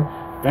I'm bored,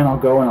 then I'll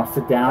go and I'll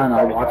sit down and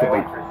I'll watch it. I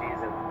wait for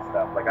seasons and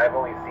stuff. Like I've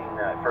only seen,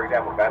 for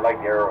example, I like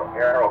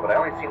Arrow, but I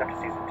only seen up to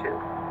season 2.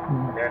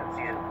 And they're in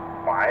season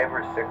 5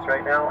 or 6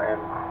 right now,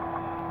 and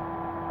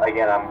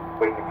again, I'm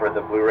waiting for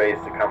the Blu-rays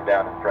to come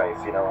down in price,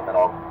 and then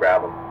I'll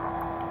grab them.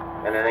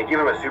 And then they give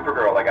them a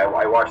Supergirl. Like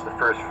I watched the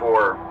first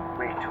 4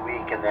 week to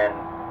week, and then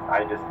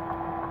I just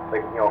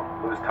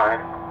lose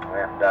time,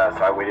 and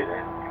so I waited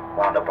and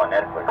wound up on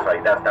Netflix. So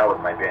that was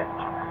my binge.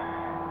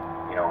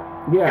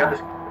 Yeah.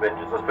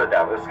 Binges. Let's put it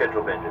that way. Let's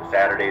schedule binges.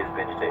 Saturday's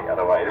binge day.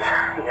 Otherwise,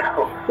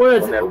 well,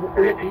 we'll never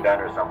get anything done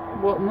or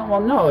something. Well,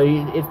 no.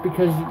 It's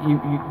because you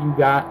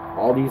got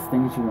all these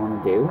things you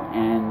want to do,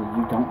 and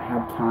you don't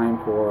have time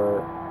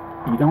for.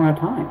 You don't have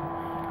time.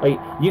 Like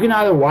you can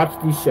either watch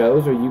these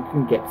shows or you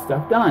can get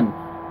stuff done,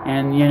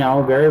 and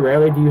very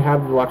rarely do you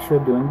have the luxury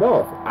of doing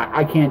both.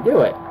 I can't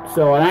do it.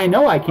 So, and I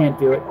know I can't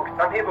do it.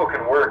 Some people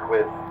can work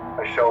with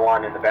a show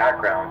on in the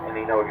background, and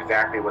they know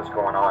exactly what's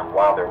going on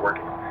while they're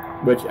working.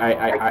 Which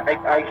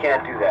I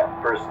can't do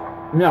that personally.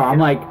 No, I'm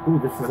like, ooh,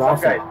 this is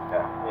awesome. Guys,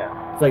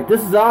 yeah. It's like,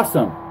 this is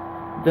awesome.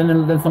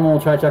 Then someone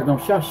will try to check, no,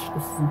 shush,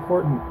 this is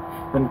important.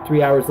 Then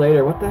 3 hours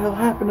later, what the hell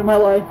happened to my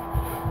life?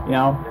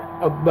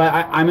 But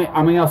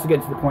I also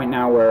get to the point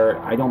now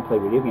where I don't play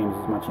video games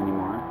as much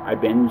anymore. I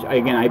binge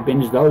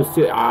those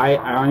too. I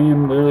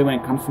am literally, when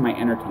it comes to my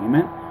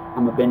entertainment,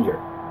 I'm a binger.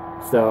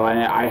 So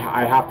I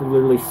have to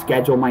literally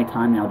schedule my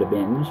time now to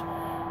binge,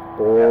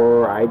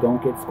 or I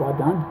don't get squad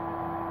done.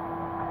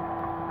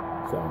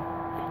 So,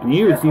 and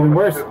it's even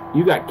worse.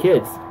 You got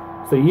kids,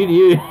 so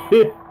you.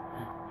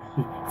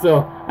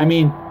 So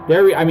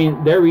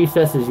their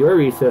recess is your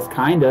recess,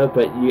 kind of.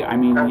 But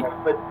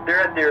But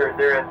they're at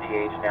the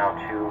age now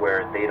too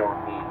where they don't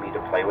need me to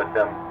play with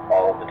them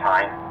all the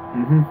time.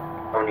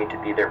 Mm-hmm. Don't need to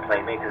be their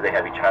playmate because they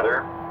have each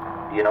other,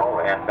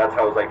 And that's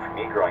how it was like for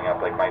me growing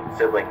up. Like my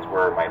siblings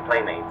were my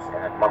playmates,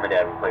 and then mom and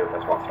dad would play with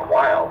us once in a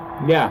while.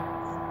 Yeah.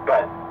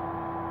 But.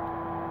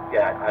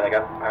 Yeah,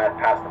 I'm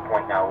past the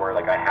point now where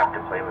I have to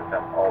play with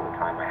them all the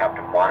time. I have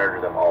to monitor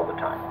them all the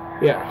time.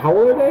 Yeah, how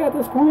old are they at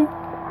this point?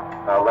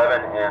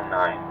 11 and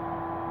 9.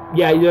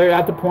 Yeah, they're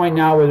at the point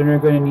now where they're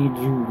going to need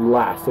you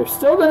less. They're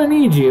still going to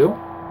need you,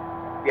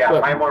 Yeah,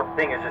 my more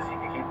thing is just you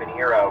keep an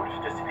ear out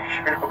just to make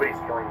sure nobody's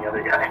killing the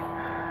other guy.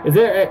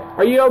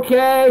 Are you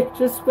okay?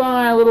 Just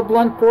fine. A little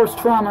blunt force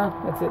trauma.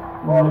 That's it.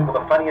 Well,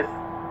 the funniest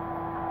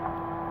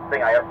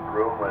thing I ever in the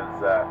room was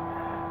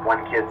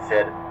one kid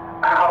said,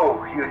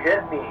 "Ow, you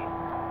hit me."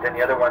 Then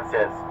the other one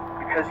says,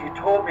 "Because you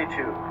told me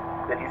to."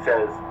 Then he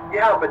says,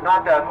 "Yeah, but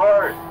not that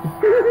hard."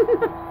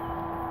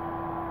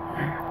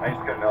 I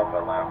just couldn't help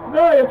but laugh.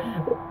 No,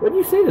 what do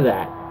you say to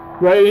that?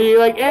 Right? You're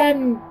like,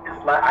 and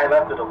I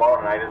left it alone,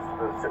 and I just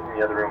was sitting in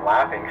the other room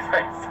laughing because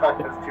I just thought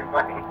it was too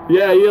funny.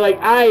 Yeah, you're like,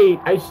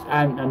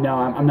 I'm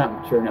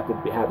not mature enough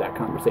to have that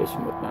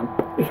conversation with them.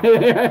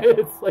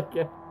 It's like,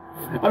 yeah.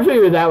 I'm sure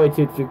you were that way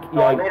too.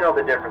 No, like, they know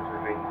the difference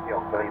between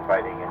buddy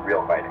fighting and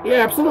real fighting.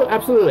 Yeah,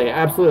 absolutely.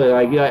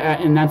 Like,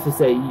 and that's to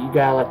say, you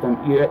gotta let them.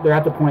 They're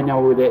at the point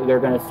now where they're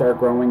gonna start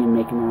growing and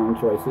making their own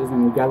choices,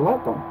 and you gotta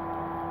let them.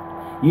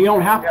 You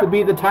don't have to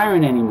be the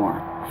tyrant anymore.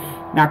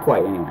 Not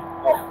quite, anyway.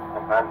 Oh,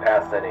 I'm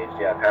past that age.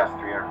 Yeah, past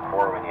 3 or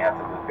 4 when you have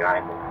to move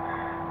behind them.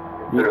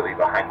 Literally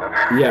behind them.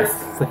 Yes.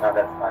 That's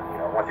fun.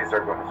 Once they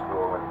start going to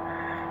school and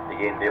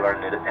they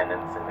learn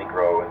independence and they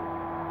grow, and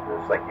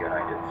just like you and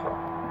I did. So.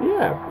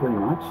 Yeah, pretty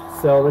much.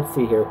 So let's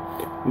see here.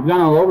 We've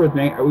gone all over.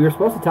 We were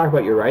supposed to talk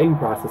about your writing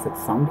process at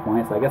some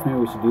point, so I guess maybe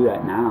we should do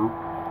that now.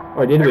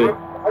 Or did we?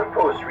 I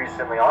post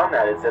recently on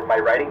that. It said my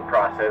writing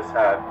process,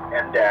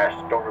 M-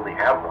 don't really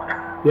have one.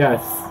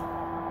 Yes.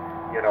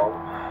 I don't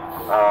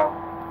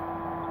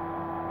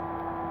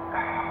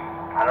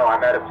know.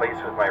 I'm at a place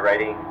with my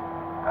writing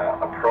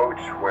approach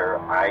where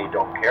I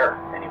don't care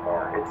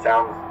anymore. It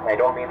sounds. I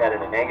don't mean that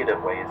in a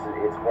negative way.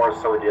 It's more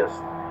so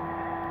just.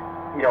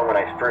 When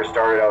I first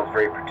started, I was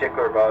very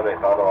particular about it.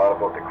 I thought a lot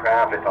about the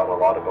craft. I thought a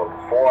lot about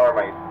the form.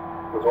 I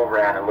was over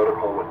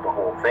analytical with the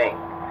whole thing.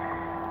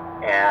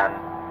 And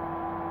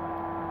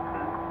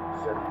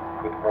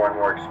with more and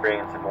more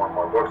experience and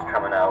more books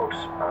coming out,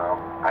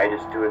 I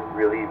just do it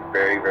really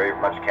very, very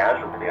much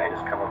casually. I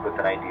just come up with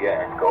an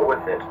idea and go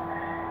with it.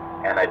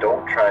 And I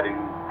don't try to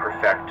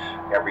perfect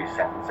every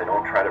sentence. I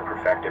don't try to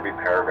perfect every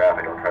paragraph.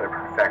 I don't try to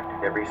perfect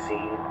every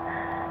scene.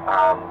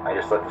 I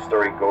just let the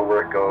story go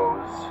where it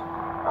goes.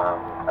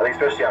 I think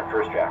especially on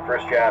first draft.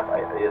 First draft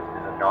is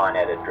a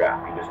non-edit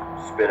draft. You just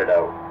spit it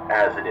out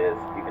as it is,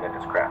 even if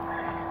it's crap.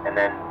 And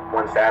then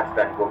once that's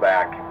done, go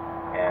back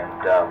and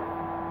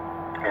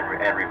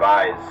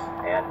revise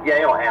and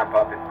amp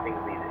up if things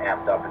need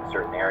amped up in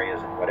certain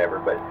areas and whatever.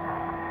 But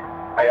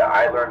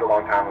I learned a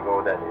long time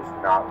ago that it's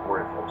not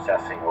worth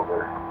obsessing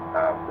over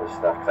this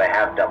stuff, because I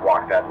have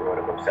walked that road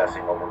of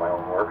obsessing over my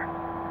own work,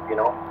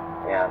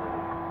 and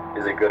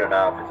is it good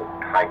enough? Is it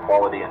high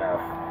quality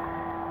enough?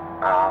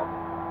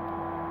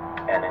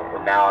 And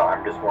now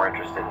I'm just more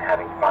interested in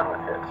having fun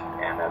with it,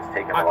 and that's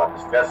taken a lot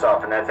of stress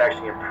off, and that's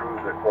actually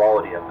improved the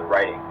quality of the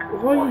writing.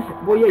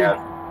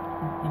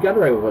 You got to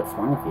write with what's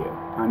fun with you.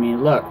 I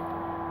mean, look,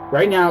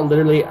 right now,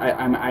 literally,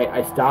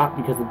 I stopped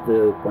because of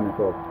the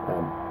wonderful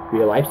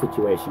real life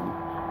situation,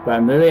 but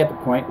I'm literally at the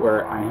point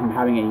where I am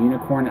having a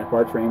unicorn at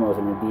Bart's Ramos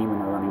and a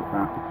demon are running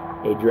from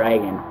a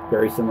dragon,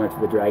 very similar to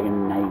the dragon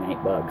in 90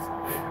 Night Bugs,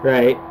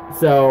 right?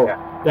 So.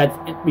 Yeah. That's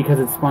because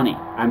it's funny.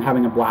 I'm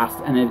having a blast,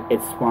 and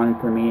it's fun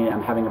for me.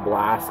 I'm having a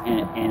blast,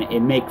 and it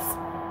makes,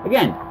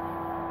 again,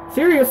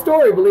 serious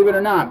story, believe it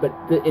or not, but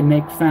it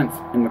makes sense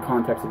in the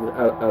context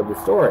of the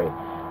story.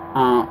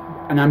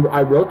 And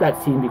I wrote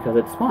that scene because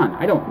it's fun.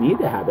 I don't need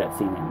to have that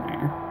scene in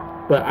there,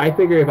 but I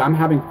figure if I'm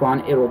having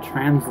fun, it'll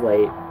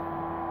translate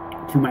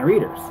to my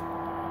readers.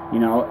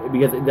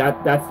 Because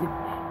that's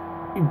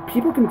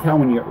people can tell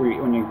when you're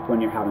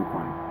having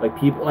fun.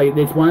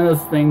 It's one of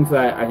those things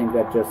that I think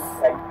that just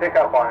pick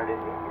up on it in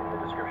the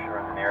description or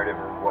in the narrative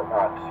or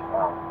whatnot.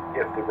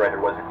 If the writer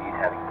was indeed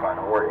having fun,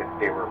 or if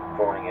they were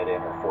phoning it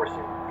in or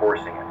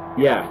forcing it.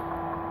 Yeah.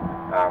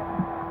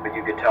 But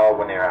you could tell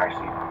when they're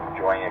actually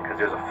enjoying it, because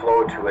there's a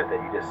flow to it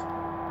that you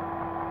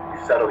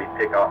subtly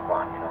pick up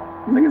on.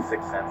 It's like a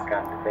sixth sense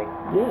kind of thing.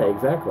 Yeah,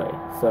 exactly.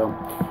 So,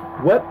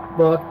 what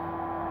book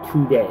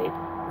today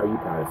are you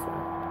proudest of?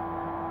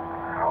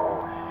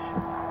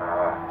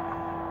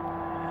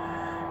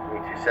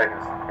 Give me 2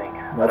 seconds to think.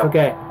 That's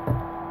okay.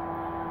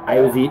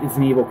 It's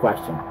an evil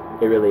question.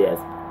 It really is.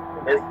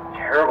 It's a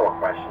terrible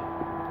question.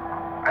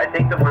 I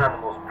think the one I'm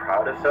the most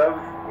proudest of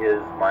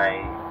is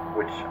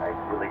which I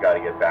really got to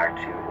get back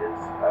to, is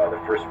the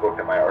first book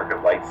in my Arc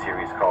of Light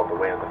series called The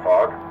Way of the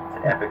Fog.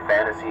 It's an epic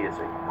fantasy. It's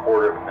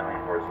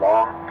 250,000 words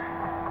long.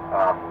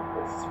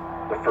 It's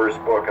the first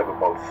book of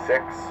about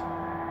 6.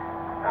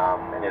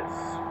 And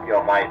it's,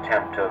 my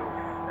attempt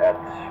at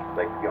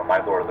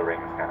my Lord of the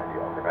Rings kind of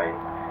deal, right?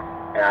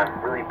 And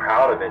I'm really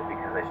proud of it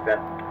because I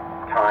spent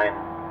time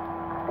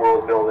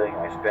world building.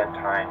 I spent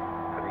time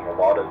putting a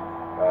lot of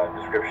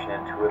description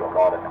into it, a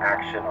lot of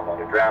action, a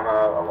lot of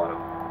drama, a lot of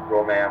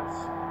romance.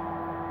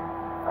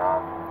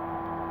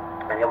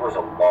 And it was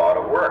a lot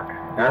of work.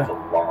 That's a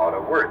lot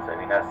of words. I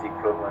mean, that's the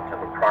equivalent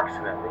of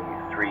approximately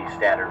 3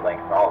 standard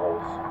length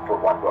novels for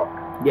one book.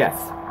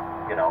 Yes.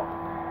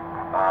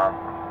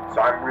 So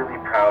I'm really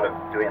proud of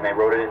doing it. And I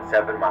wrote it in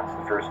 7 months,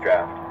 the first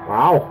draft.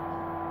 Wow.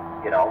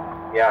 you know,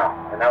 yeah.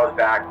 And that was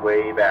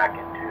way back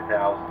in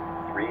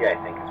 2003, I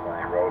think, is when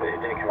I wrote it.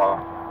 It didn't come out.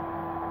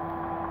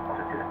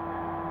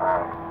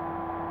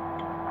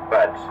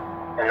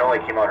 And it only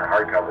came out in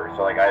hardcover,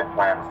 so like I had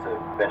plans to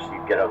eventually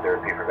get out there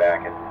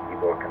paperback and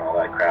ebook and all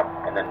that crap,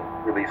 and then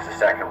release the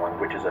second one,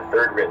 which is a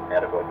third written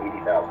at about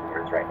 80,000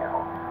 words right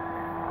now.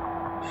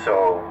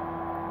 So,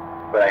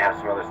 but I have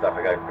some other stuff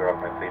I got to clear off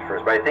my plate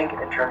first. But I think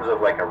in terms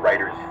of like a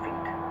writer's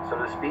feat, so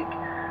to speak,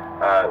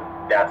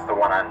 that's the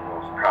one I'm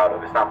most proud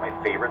of. It's not my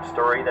favorite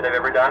story that I've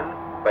ever done,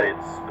 but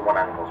it's the one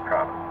I'm the most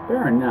proud of.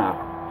 Fair enough.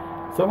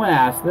 So I'm going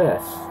to ask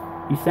this: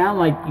 you sound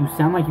like you've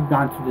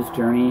gone through this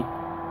journey.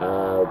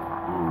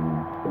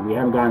 We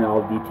haven't gone into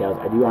all the details.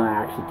 I do want to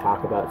actually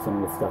talk about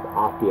some of the stuff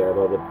off the air a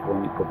little bit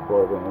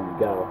before when we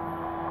go.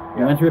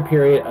 You went through a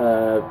period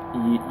of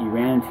you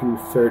ran into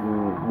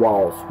certain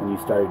walls when you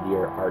started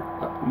your art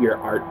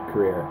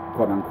career,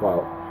 quote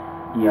unquote.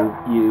 You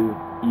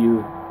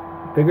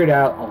figured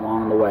out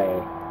along the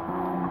way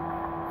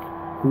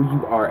who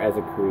you are as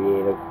a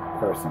creative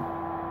person,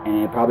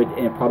 and it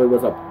probably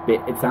was a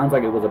bit. It sounds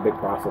like it was a big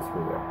process for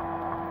you.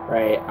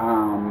 Right,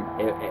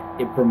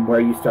 from where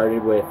you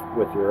started with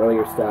your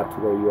earlier stuff to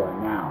where you are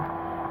now.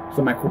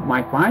 So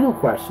my final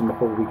question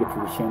before we get to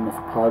the shameless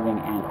plugging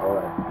and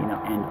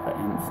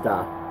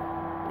stuff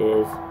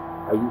is: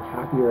 are you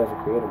happier as a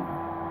creator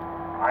now?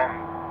 I'm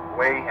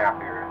way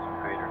happier as a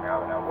creator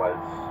now than I was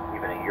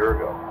even a year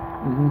ago.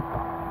 Mm-hmm.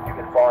 You've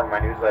been following my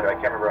newsletter. I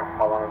can't remember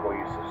how long ago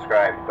you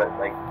subscribed, but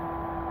like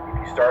if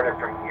you started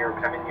from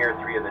I'm in year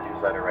 3 of the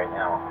newsletter right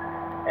now.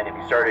 And if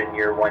you started in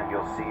year 1,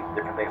 you'll see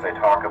different things I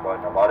talk about,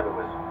 and a lot of it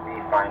was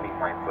refinding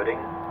my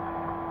footing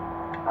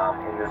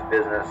in this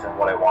business and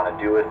what I want to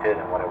do with it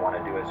and what I want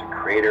to do as a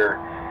creator.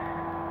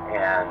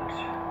 And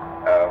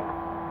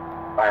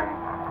I'm,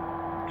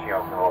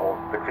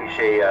 the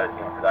cliche,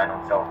 for thine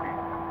own self be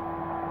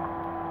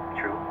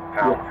true,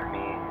 found for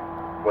me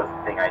was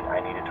the thing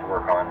I needed to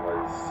work on,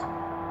 was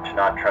to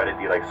not try to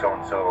be like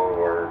so-and-so,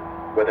 or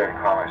whether in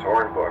comics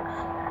or in books,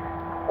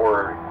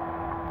 or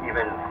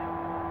even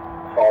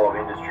follow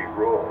industry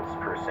rules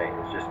per se.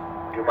 It's just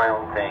do my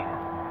own thing,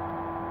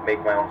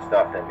 make my own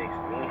stuff that makes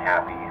me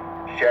happy,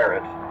 share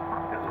it,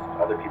 because there's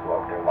other people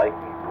out there like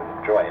me who would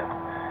enjoy it,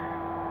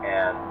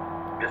 and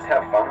just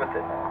have fun with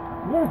it now.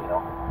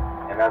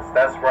 And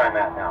that's where I'm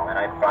at now, and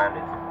I find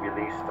it's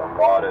released a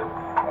lot of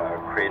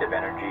creative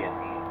energy in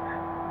me.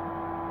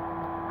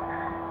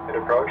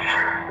 Good approach,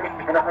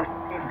 you know what I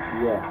mean?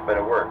 Yeah. But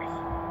it works.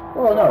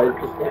 Well, no,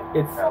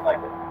 it's I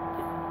like it.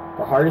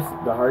 The hardest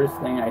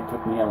thing it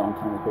took me a long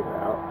time to figure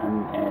out,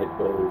 and it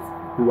was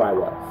who I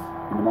was.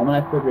 And the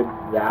moment I figured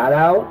that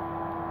out,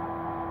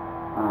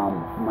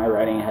 my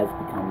writing has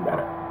become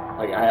better.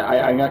 Like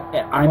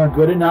I'm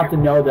good enough to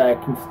know that I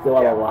can still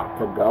have a lot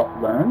to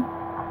learn.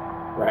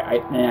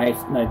 Right?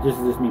 This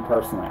is just me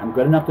personally. I'm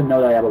good enough to know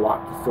that I have a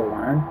lot to still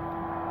learn,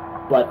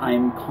 but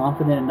I'm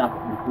confident enough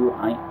in who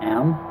I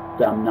am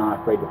that I'm not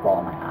afraid to fall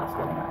on my ass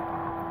getting it.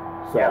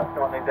 So. Yeah,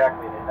 no,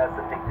 exactly, and that's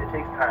the thing. It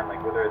takes time,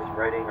 like whether it's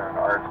writing or in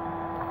art,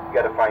 you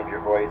got to find your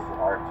voice. In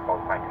art, it's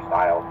called find your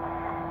style,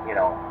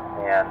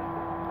 and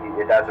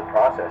that's a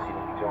process. You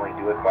need to only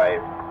do it by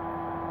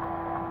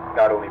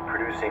not only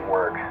producing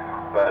work,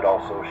 but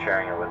also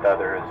sharing it with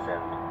others,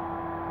 and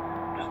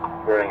just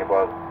learning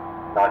about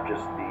not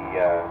just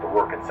the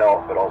work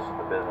itself, but also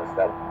the business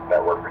that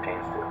work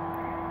pertains to.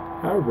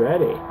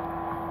 Alrighty.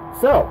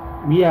 So,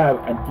 we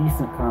have a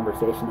decent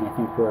conversation, I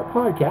think, for a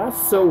podcast.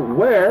 So,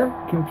 where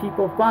can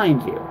people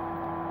find you?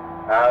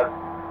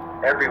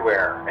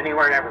 Everywhere.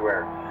 Anywhere and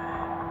everywhere.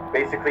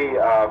 Basically,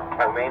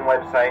 my main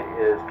website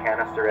is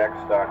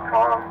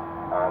canisterx.com.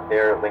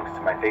 There are links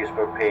to my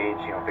Facebook page,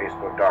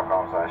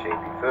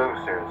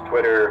 facebook.com/apfuchs. There's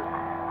Twitter,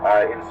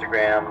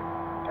 Instagram,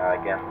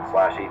 again,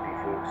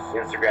 /apfuchs.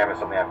 Instagram is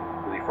something I'm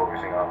really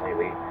focusing on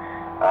lately.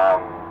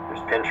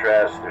 There's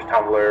Pinterest, there's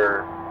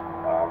Tumblr,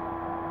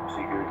 so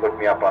you can look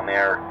me up on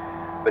there.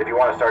 But if you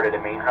want to start at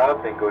a main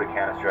hub, then go to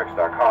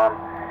canisterx.com.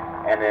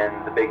 And then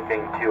the big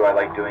thing, too, I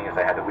like doing is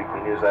I have the weekly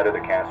newsletter, the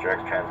Canister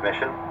X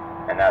Transmission,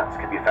 and that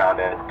can be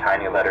found at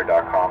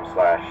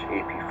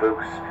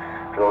tinyletter.com/apfuchs.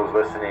 For those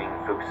listening,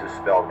 Fuchs is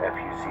spelled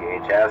Fuchs.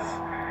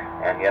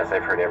 And yes,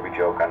 I've heard every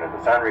joke under the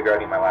sun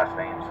regarding my last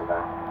name, so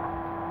that...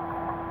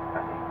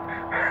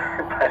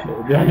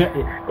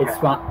 It's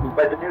fun.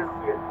 But the news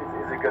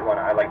is a good one.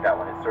 I like that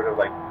one. It's sort of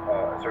like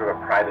a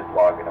private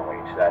blog in a way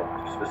to that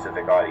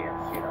specific audience,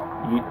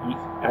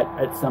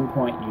 At some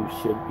point, you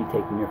should be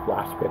taking your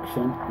flash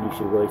fiction and you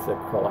should release a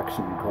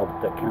collection called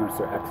the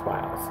Canister X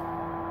Files.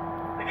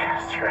 The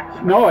Canister X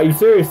Files. No, you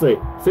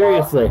seriously,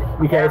 because I'm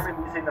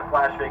releasing the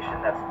flash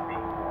fiction that's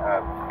being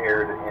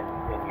aired in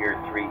year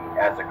 3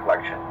 as a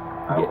collection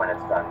when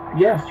it's done.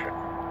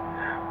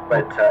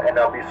 But and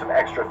there'll be some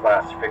extra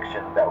flash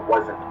fiction that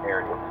wasn't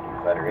aired in the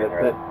newsletter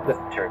either.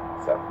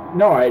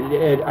 No,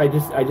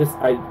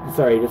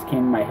 sorry, it just came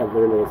in my head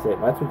literally. I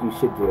said that's what you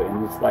should do,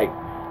 and it's like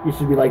you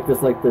should be like this.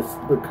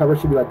 The cover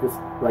should be like this,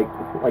 like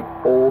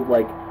old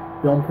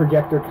film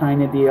projector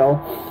kind of deal,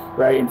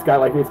 right? And it's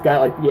got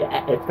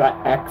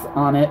X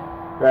on it,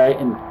 right?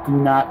 And do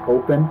not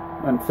open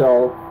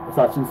until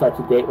such and such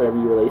a date, whenever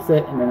you release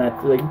it. And then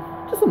that's like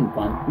just something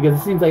fun, because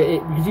it seems like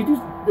because you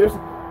do. There's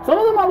some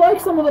of them I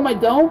like, some of them I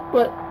don't,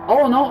 but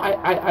all in all,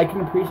 I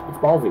can appreciate. It's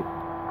ballsy.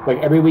 Like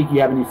every week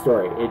you have a new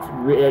story. It's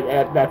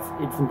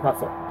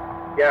impressive.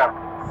 Yeah,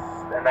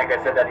 and like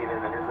I said, that even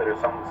in the newsletter,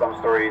 some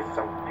stories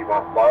some people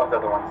have loved,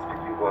 other ones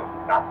people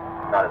have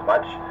not as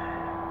much.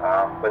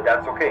 But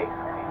that's okay.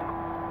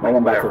 I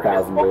mean, back to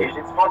 1,000.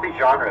 It's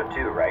multi-genre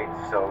too, right?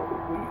 So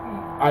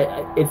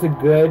it's a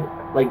good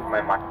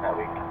my mind that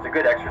week. It's a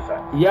good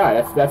exercise.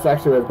 Yeah, that's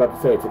actually what I was about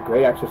to say. It's a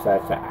great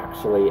exercise to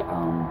actually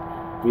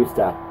do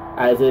stuff.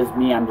 As is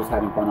me, I'm just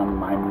having fun on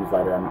my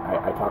newsletter.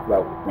 I talk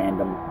about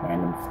random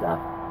stuff,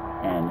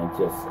 and it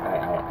just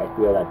I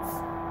feel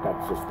that's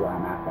just where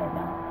I'm at right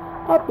now.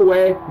 Up the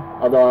way,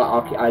 although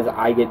as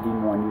I get do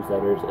more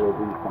newsletters, it'll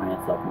refine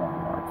itself more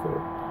and more too.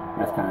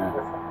 That's kind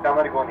of. I'm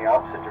going to go in the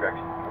opposite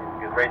direction,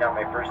 because right now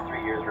my first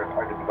 3 years are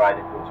divided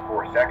into those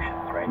 4 sections,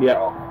 right? Yeah.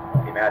 They're all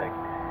thematic,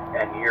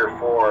 and year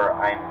 4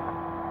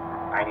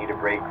 I need a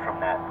break from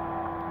that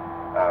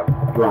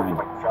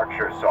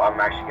structure, so I'm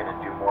actually going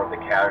to do more of the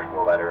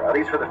casual letter, at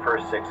least for the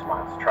first 6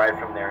 months. Try it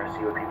from there and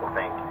see what people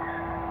think,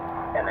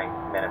 and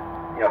then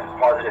if it's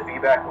positive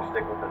feedback, we'll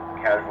stick with the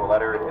casual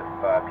letter. If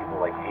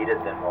people hate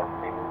it, then we'll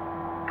maybe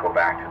go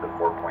back to the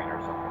 4-point or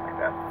something like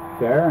that.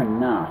 Fair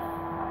enough.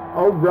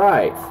 All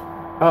right.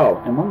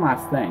 Oh, and one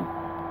last thing,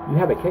 you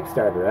have a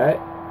Kickstarter, right?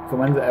 So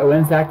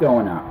when's that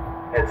going up?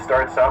 It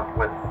starts up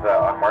with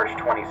on March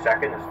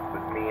 22nd. It's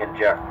with me and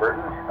Jeff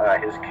Burton.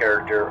 His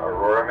character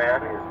Aurora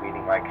Man is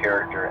meeting my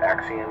character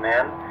Axiom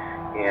Man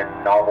in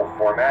novel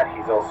format.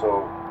 It's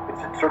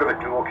sort of a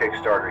dual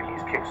Kickstarter.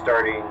 He's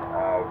kickstarting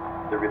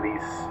the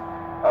release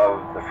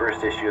of the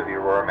first issue of the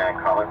Aurora Man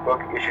comic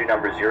book. Issue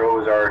number 0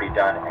 is already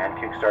done and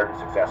kickstarted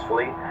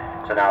successfully.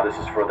 So now this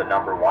is for the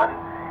number 1.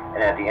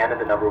 And at the end of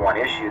the number 1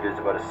 issue, there's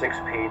about a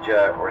 6-page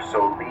or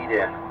so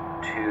lead-in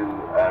to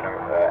an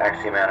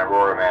Axiom Man,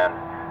 Aurora Man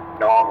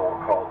novel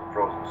called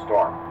Frozen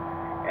Storm.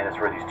 And it's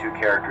where these 2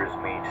 characters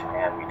meet,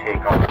 and we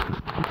take on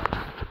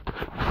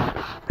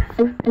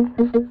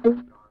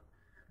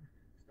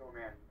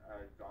snowman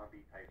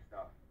zombie type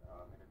stuff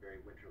in a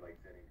very winter-like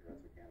setting, because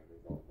that's what Canada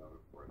is all about,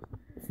 of course.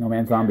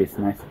 Snowman zombies,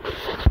 nice.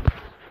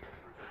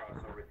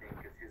 Crossover thing,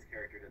 because his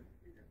character isn't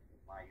in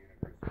my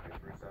universe, and vice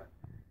versa.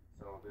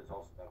 So there's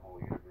also that whole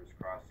universe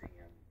crossing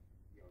and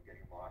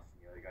getting lost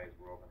in the other guy's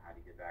world and how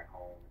to get back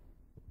home,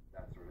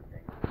 that sort of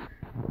thing.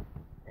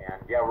 And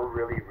yeah, we're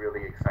really,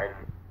 really excited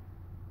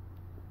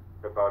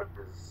about it,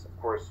 because of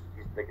course,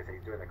 like I said,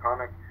 he's doing the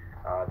comic.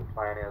 The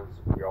plan is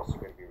we're also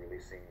going to be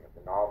releasing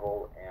the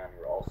novel, and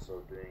we're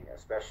also doing a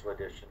special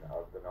edition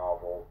of the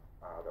novel,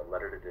 the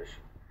lettered edition,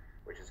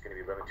 which is going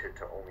to be limited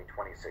to only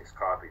 26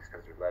 copies,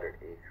 because they're lettered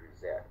A through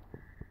Z.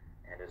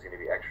 And there's going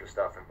to be extra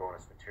stuff and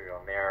bonus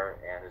material in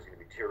there, and there's going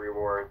to be tier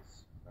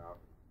rewards,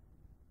 of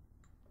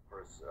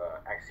course,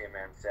 Axiom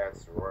Man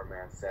sets, Aurora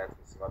Man sets,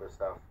 and some other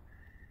stuff.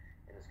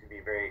 And it's going to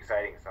be very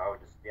exciting. So I would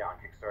just, on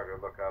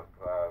Kickstarter, look up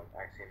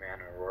Axiom Man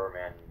and Aurora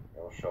Man, and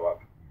it'll show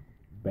up.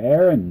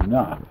 Fair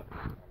enough.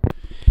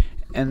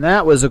 And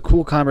that was a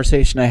cool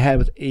conversation I had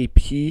with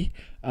AP.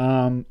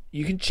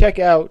 You can check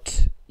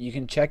out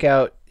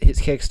his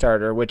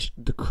Kickstarter, which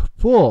the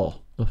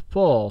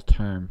full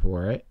term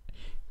for it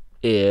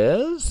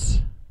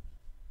is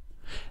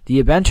The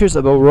Adventures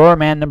of Aurora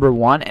Man number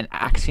 1 and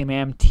Axiom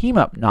Man Team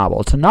Up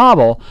novel. It's a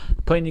novel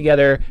putting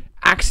together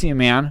Axiom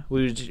Man,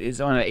 which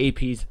is one of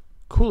AP's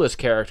coolest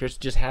characters,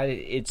 just had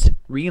its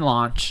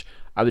relaunch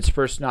of its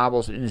first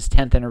novels in its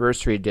 10th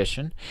anniversary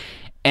edition,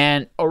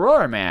 and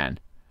Aurora Man,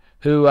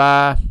 who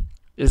goes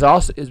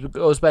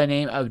by the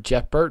name of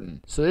Jeff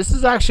Burton. So this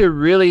is actually a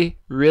really,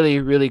 really,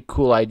 really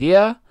cool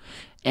idea,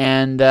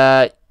 and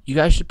you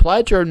guys should apply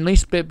it, or at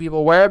least be people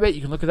aware of it.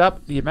 You can look it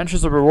up, The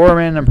Adventures of Aurora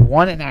Man number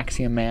 1 and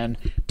Axiom Man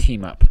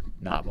Team Up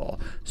novel.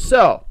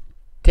 So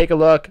take a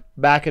look,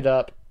 back it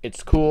up.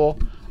 It's cool.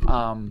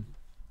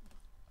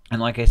 And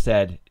like I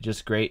said,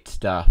 just great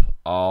stuff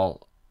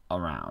all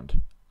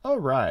around. All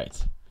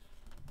right.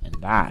 And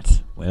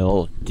that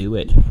will do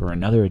it for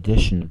another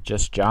edition of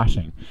Just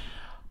Joshing.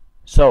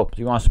 So, if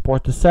you want to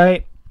support the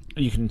site,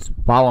 you can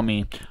follow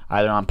me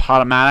either on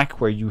Podomatic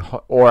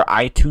or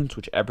iTunes,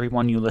 whichever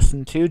one you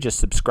listen to. Just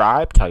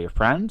subscribe, tell your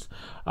friends.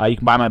 You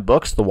can buy my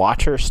books, The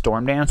Watcher,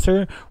 Storm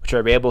Dancer, which are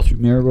available through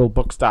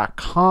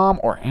MirrorWorldBooks.com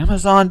or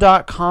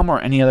Amazon.com or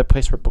any other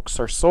place where books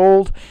are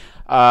sold.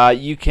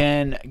 You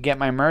can get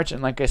my merch,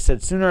 and like I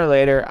said, sooner or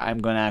later, I'm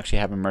going to actually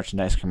have a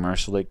merchandise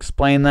commercial to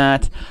explain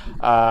that.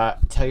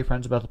 Tell your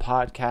friends about the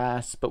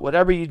podcast, but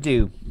whatever you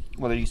do,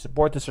 whether you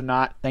support this or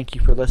not, thank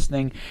you for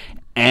listening,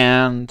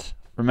 and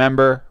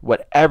remember,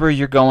 whatever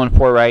you're going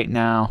for right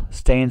now,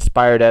 stay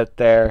inspired out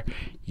there.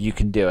 You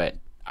can do it.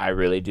 I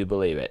really do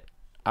believe it.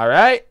 All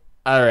right?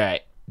 All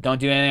right. Don't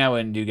do anything I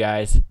wouldn't do,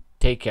 guys.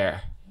 Take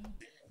care.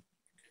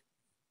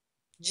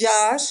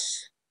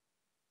 Josh.